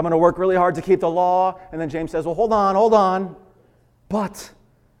 James, I'm going to work really hard to keep the law. And then James says, well, hold on. But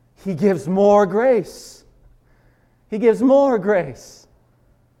He gives more grace. He gives more grace.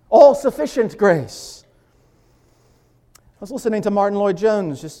 All sufficient grace. I was listening to Martin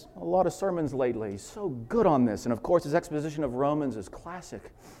Lloyd-Jones, just a lot of sermons lately. He's so good on this. And of course, his exposition of Romans is classic.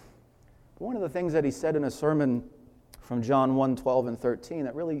 But one of the things that he said in a sermon from John 1:12 and 13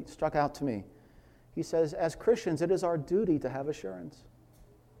 that really struck out to me. He says, as Christians, it is our duty to have assurance.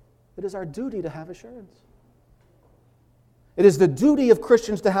 It is our duty to have assurance. It is the duty of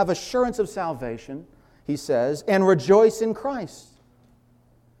Christians to have assurance of salvation, he says, and rejoice in Christ.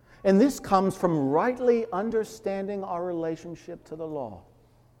 And this comes from rightly understanding our relationship to the law.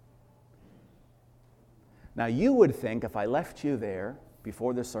 Now, you would think, if I left you there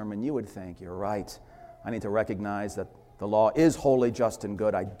before this sermon, you would think, you're right. I need to recognize that the law is holy, just, and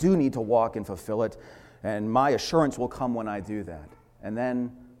good. I do need to walk and fulfill it, and my assurance will come when I do that. And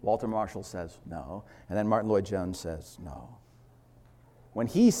then Walter Marshall says no, and then Martin Lloyd-Jones says no. When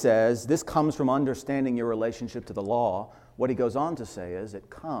he says this comes from understanding your relationship to the law, what he goes on to say is it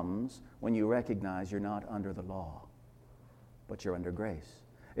comes when you recognize you're not under the law, but you're under grace.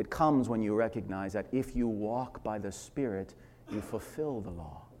 It comes when you recognize that if you walk by the Spirit, you fulfill the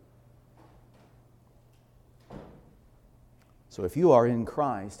law. So if you are in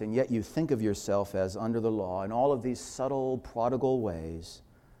Christ and yet you think of yourself as under the law in all of these subtle, prodigal ways,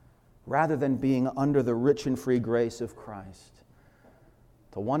 rather than being under the rich and free grace of Christ,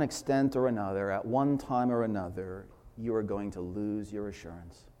 to one extent or another, at one time or another, you are going to lose your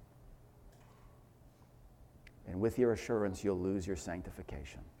assurance. And with your assurance, you'll lose your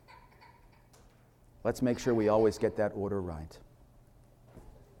sanctification. Let's make sure we always get that order right.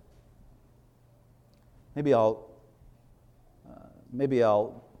 Maybe I'll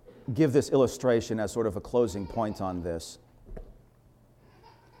give this illustration as sort of a closing point on this.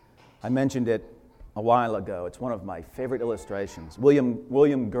 I mentioned it a while ago. It's one of my favorite illustrations. William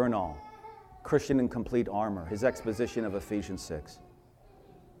Gurnall, Christian in Complete Armor, his exposition of Ephesians 6.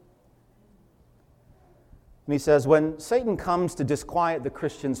 And he says, when Satan comes to disquiet the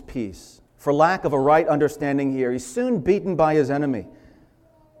Christian's peace, for lack of a right understanding here, he's soon beaten by his enemy,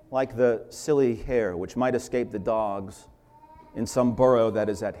 like the silly hare which might escape the dogs in some burrow that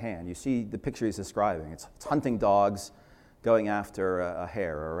is at hand. You see the picture he's describing. It's hunting dogs going after a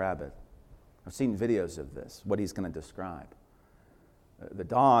hare or a rabbit. I've seen videos of this, what he's going to describe. The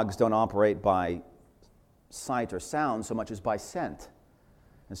dogs don't operate by sight or sound so much as by scent.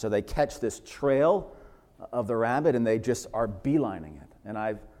 And so they catch this trail of the rabbit and they just are beelining it. And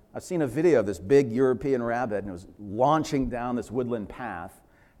I've seen a video of this big European rabbit, and it was launching down this woodland path,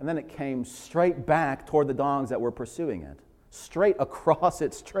 and then it came straight back toward the dogs that were pursuing it, straight across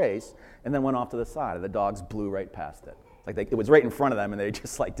its trace, and then went off to the side, and the dogs blew right past it. It was right in front of them, and they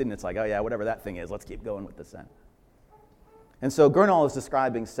just didn't. It's like, oh yeah, whatever that thing is, let's keep going with the scent. And so Gurnall is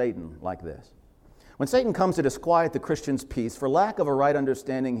describing Satan like this. When Satan comes to disquiet the Christian's peace, for lack of a right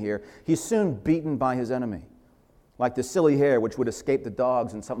understanding here, he's soon beaten by his enemy, like the silly hare which would escape the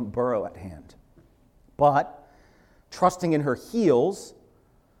dogs in some burrow at hand. But, trusting in her heels,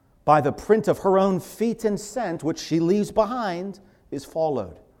 by the print of her own feet and scent, which she leaves behind, is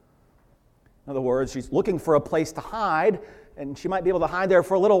followed. In other words, she's looking for a place to hide, and she might be able to hide there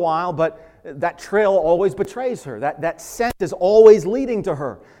for a little while, but that trail always betrays her. That scent is always leading to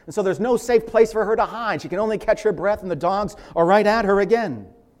her. And so there's no safe place for her to hide. She can only catch her breath, and the dogs are right at her again.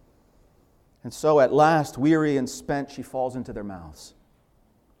 And so at last, weary and spent, she falls into their mouths.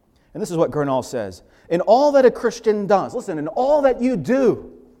 And this is what Gurnall says. In all that a Christian does, listen, in all that you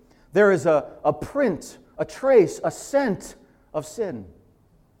do, there is a print, a trace, a scent of sin.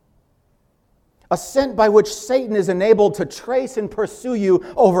 A scent by which Satan is enabled to trace and pursue you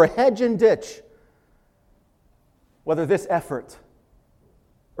over hedge and ditch. Whether this effort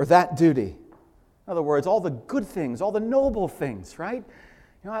or that duty. In other words, all the good things, all the noble things, right?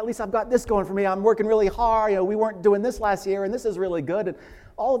 At least I've got this going for me. I'm working really hard. We weren't doing this last year, and this is really good. And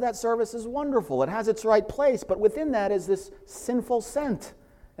all of that service is wonderful. It has its right place, but within that is this sinful scent.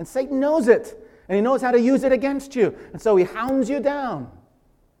 And Satan knows it, and he knows how to use it against you. And so he hounds you down.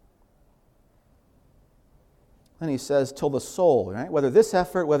 And he says, till the soul, right? Whether this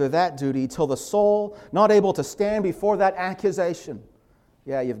effort, whether that duty, till the soul, not able to stand before that accusation.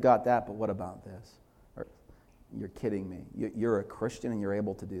 Yeah, you've got that, but what about this? Or, you're kidding me. You're a Christian and you're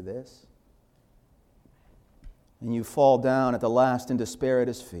able to do this? And you fall down at the last in despair at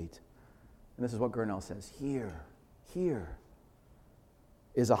his feet. And this is what Gurnall says. Here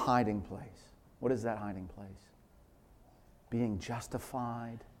is a hiding place. What is that hiding place? Being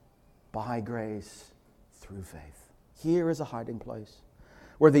justified by grace through faith. Here is a hiding place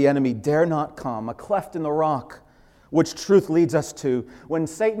where the enemy dare not come, a cleft in the rock, which truth leads us to. When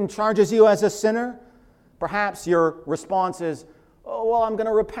Satan charges you as a sinner, perhaps your response is, oh, well, I'm going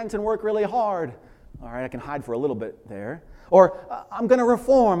to repent and work really hard. All right, I can hide for a little bit there. Or I'm going to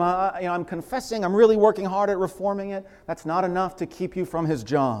reform. I'm confessing. I'm really working hard at reforming it. That's not enough to keep you from his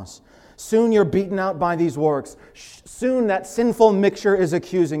jaws. Soon you're beaten out by these works. Soon that sinful mixture is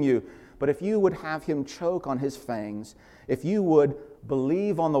accusing you. But if you would have him choke on his fangs, if you would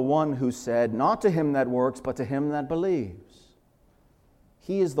believe on the one who said, not to him that works, but to him that believes,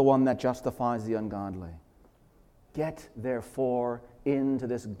 he is the one that justifies the ungodly. Get, therefore, into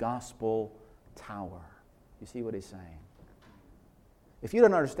this gospel tower. You see what he's saying? If you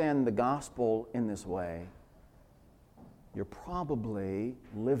don't understand the gospel in this way, you're probably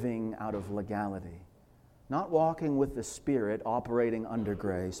living out of legality. Not walking with the Spirit, operating under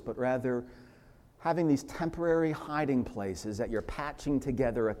grace, but rather having these temporary hiding places that you're patching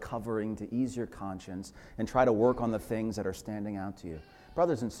together a covering to ease your conscience and try to work on the things that are standing out to you.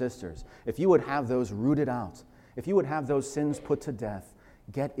 Brothers and sisters, if you would have those rooted out, if you would have those sins put to death,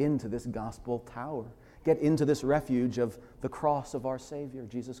 get into this gospel tower. Get into this refuge of the cross of our Savior,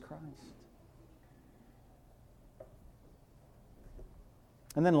 Jesus Christ.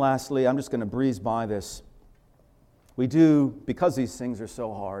 And then lastly, I'm just going to breeze by this. We do, because these things are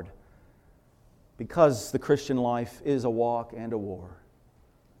so hard, because the Christian life is a walk and a war,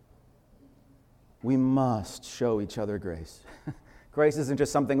 we must show each other grace. Grace isn't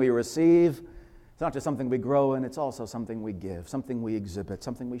just something we receive. It's not just something we grow in. It's also something we give, something we exhibit,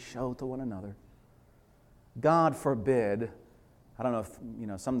 something we show to one another. God forbid, I don't know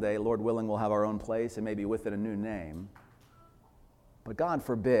if, someday, Lord willing, we'll have our own place and maybe with it a new name. But God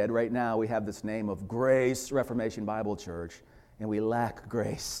forbid, right now we have this name of Grace Reformation Bible Church, and we lack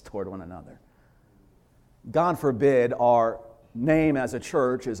grace toward one another. God forbid our name as a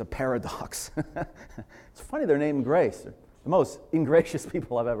church is a paradox. It's funny they're named Grace. They're the most ingracious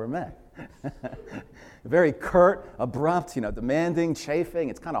people I've ever met. Very curt, abrupt, demanding, chafing.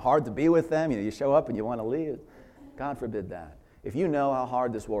 It's kind of hard to be with them. You show up and you want to leave. God forbid that. If you know how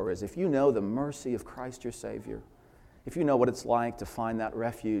hard this war is, if you know the mercy of Christ your Savior, if you know what it's like to find that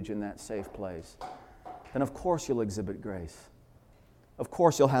refuge in that safe place, then of course you'll exhibit grace. Of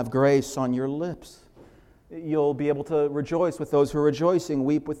course you'll have grace on your lips. You'll be able to rejoice with those who are rejoicing,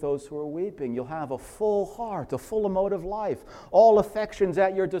 weep with those who are weeping. You'll have a full heart, a full emotive life, all affections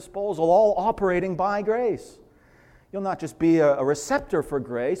at your disposal, all operating by grace. You'll not just be a receptor for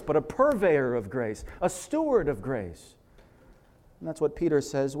grace, but a purveyor of grace, a steward of grace. And that's what Peter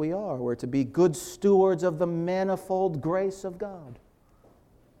says we are. We're to be good stewards of the manifold grace of God.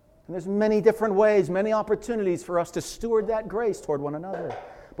 And there's many different ways, many opportunities for us to steward that grace toward one another.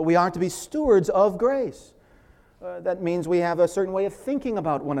 But we are to be stewards of grace. That means we have a certain way of thinking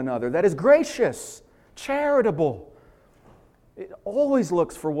about one another that is gracious, charitable. It always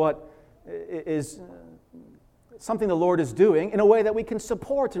looks for what is something the Lord is doing in a way that we can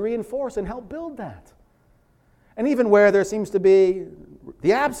support, to reinforce, and help build that. And even where there seems to be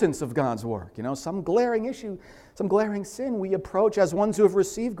the absence of God's work, some glaring issue, some glaring sin, we approach as ones who have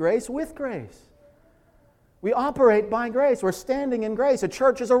received grace with grace. We operate by grace. We're standing in grace. A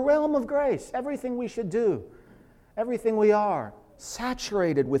church is a realm of grace. Everything we should do, everything we are,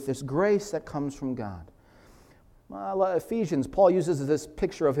 saturated with this grace that comes from God. Ephesians, Paul uses this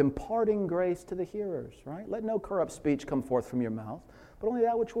picture of imparting grace to the hearers, right? Let no corrupt speech come forth from your mouth, but only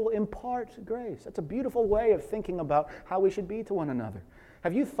that which will impart grace. That's a beautiful way of thinking about how we should be to one another.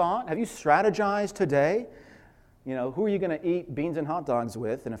 Have you strategized today? Who are you going to eat beans and hot dogs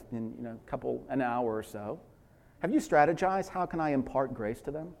with in an hour or so? Have you strategized, how can I impart grace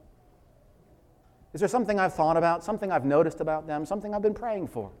to them? Is there something I've thought about, something I've noticed about them, something I've been praying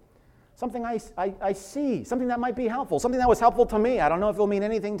for? Something I see, something that might be helpful, something that was helpful to me. I don't know if it'll mean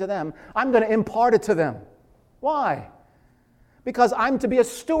anything to them. I'm going to impart it to them. Why? because I'm to be a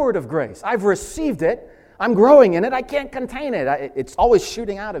steward of grace. I've received it. I'm growing in it. I can't contain it. It's always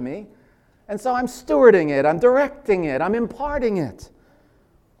shooting out of me. And so I'm stewarding it. I'm directing it. I'm imparting it.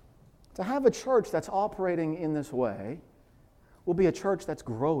 To have a church that's operating in this way will be a church that's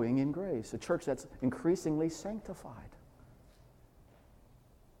growing in grace, a church that's increasingly sanctified.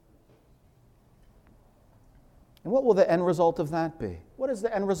 And what will the end result of that be? What is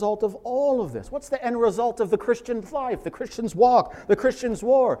the end result of all of this? What's the end result of the Christian life, the Christian's walk, the Christian's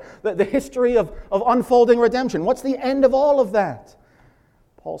war, the history of unfolding redemption? What's the end of all of that?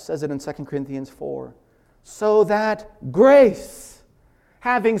 Paul says it in 2 Corinthians 4. So that grace,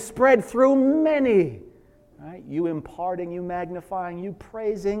 having spread through many, right? You imparting, you magnifying, you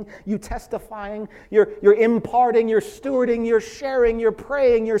praising, you testifying, you're imparting, you're stewarding, you're sharing, you're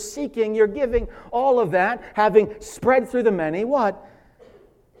praying, you're seeking, you're giving, all of that, having spread through the many, what?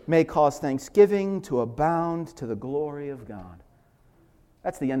 May cause thanksgiving to abound to the glory of God.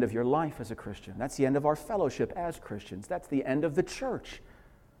 That's the end of your life as a Christian. That's the end of our fellowship as Christians. That's the end of the church.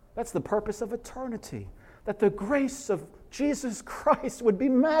 That's the purpose of eternity. That the grace of Jesus Christ would be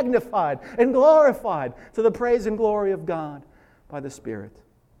magnified and glorified to the praise and glory of God by the Spirit.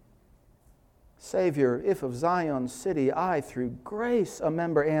 Savior, if of Zion's city I through grace a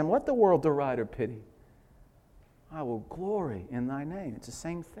member am, let the world deride or pity. I will glory in thy name. It's the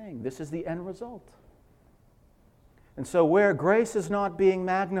same thing. This is the end result. And so where grace is not being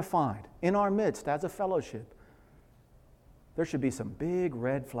magnified in our midst as a fellowship, there should be some big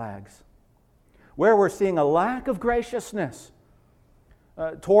red flags. Where we're seeing a lack of graciousness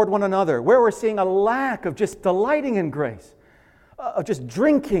toward one another, where we're seeing a lack of just delighting in grace, of just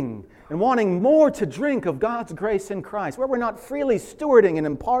drinking and wanting more to drink of God's grace in Christ, where we're not freely stewarding and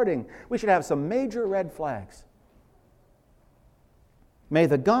imparting, we should have some major red flags. May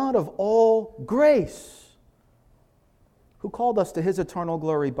the God of all grace, who called us to His eternal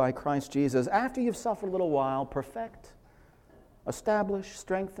glory by Christ Jesus, after you've suffered a little while, perfect, establish,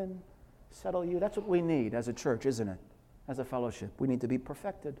 strengthen, settle you. That's what we need as a church, isn't it? As a fellowship. We need to be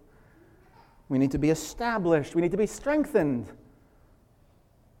perfected. We need to be established. We need to be strengthened.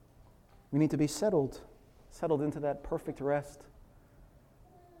 We need to be settled into that perfect rest.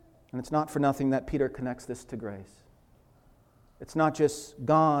 And it's not for nothing that Peter connects this to grace. It's not just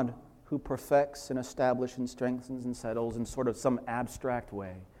God who perfects and establishes and strengthens and settles in sort of some abstract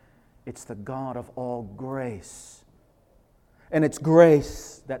way. It's the God of all grace. And it's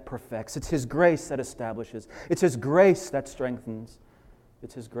grace that perfects. It's His grace that establishes. It's His grace that strengthens.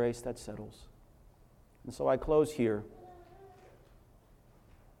 It's His grace that settles. And so I close here.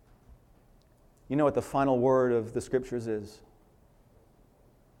 You know what the final word of the Scriptures is?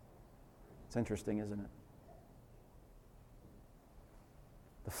 It's interesting, isn't it?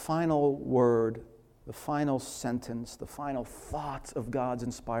 The final word, the final sentence, the final thought of God's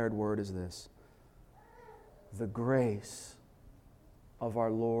inspired word is this: the grace of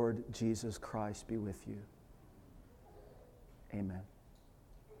our Lord Jesus Christ be with you. Amen.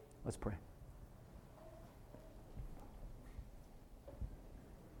 Let's pray.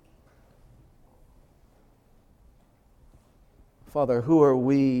 Father, who are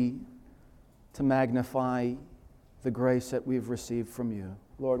we to magnify the grace that we've received from you?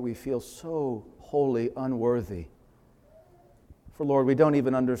 Lord, we feel so wholly unworthy. For Lord, we don't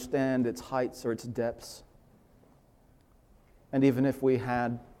even understand its heights or its depths. And even if we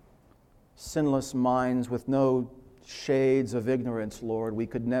had sinless minds with no shades of ignorance, Lord, we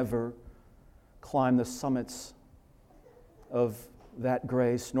could never climb the summits of that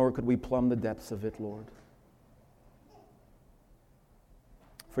grace, nor could we plumb the depths of it, Lord.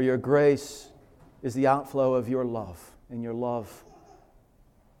 For your grace is the outflow of your love, and your love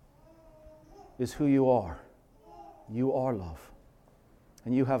is who you are. You are love.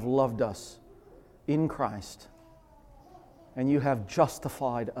 And you have loved us in Christ. And you have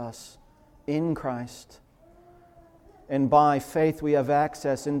justified us in Christ. And by faith we have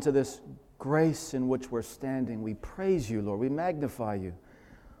access into this grace in which we're standing. We praise you, Lord. We magnify you.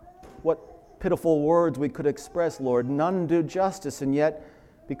 What pitiful words we could express, Lord. None do justice, and yet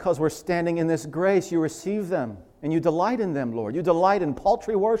because we're standing in this grace, you receive them. And you delight in them, Lord. You delight in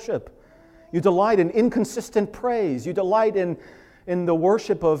paltry worship. You delight in inconsistent praise. You delight in the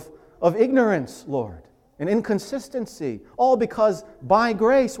worship of ignorance, Lord. And inconsistency, all because by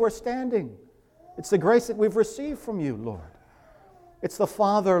grace we're standing. It's the grace that we've received from you, Lord. It's the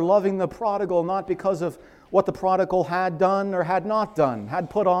Father loving the prodigal, not because of what the prodigal had done or had not done, had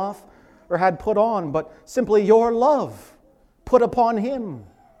put off or had put on, but simply your love put upon him.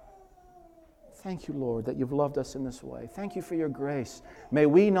 Thank you, Lord, that you've loved us in this way. Thank you for your grace. May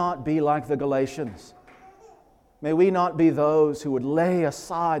we not be like the Galatians. May we not be those who would lay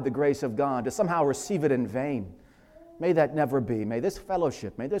aside the grace of God to somehow receive it in vain. May that never be. May this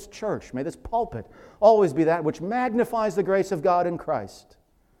fellowship, may this church, may this pulpit always be that which magnifies the grace of God in Christ.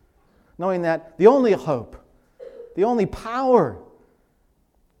 Knowing that the only hope, the only power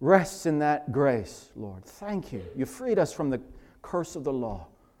rests in that grace, Lord. Thank you. You freed us from the curse of the law.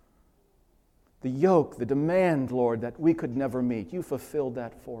 The yoke, the demand, Lord, that we could never meet. You fulfilled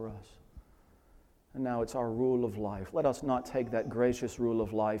that for us. And now it's our rule of life. Let us not take that gracious rule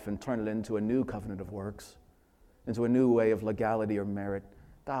of life and turn it into a new covenant of works, into a new way of legality or merit.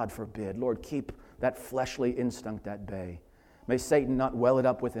 God forbid. Lord, keep that fleshly instinct at bay. May Satan not well it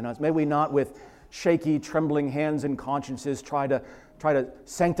up within us. May we not with shaky, trembling hands and consciences try to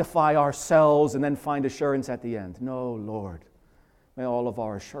sanctify ourselves and then find assurance at the end. No, Lord. May all of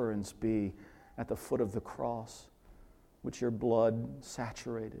our assurance be at the foot of the cross, which your blood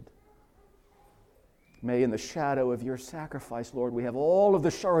saturated. May in the shadow of your sacrifice, Lord, we have all of the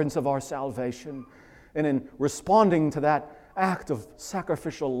assurance of our salvation. And in responding to that act of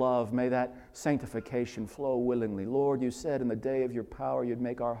sacrificial love, may that sanctification flow willingly. Lord, you said in the day of your power you'd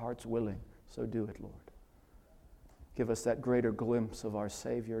make our hearts willing. So do it, Lord. Give us that greater glimpse of our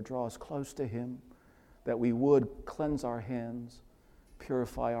Savior. Draw us close to Him, that we would cleanse our hands,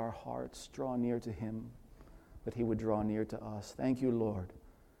 purify our hearts, draw near to Him, that He would draw near to us. Thank you, Lord,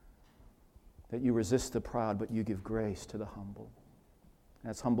 that you resist the proud, but you give grace to the humble.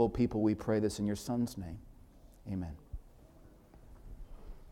 As humble people, we pray this in your Son's name. Amen.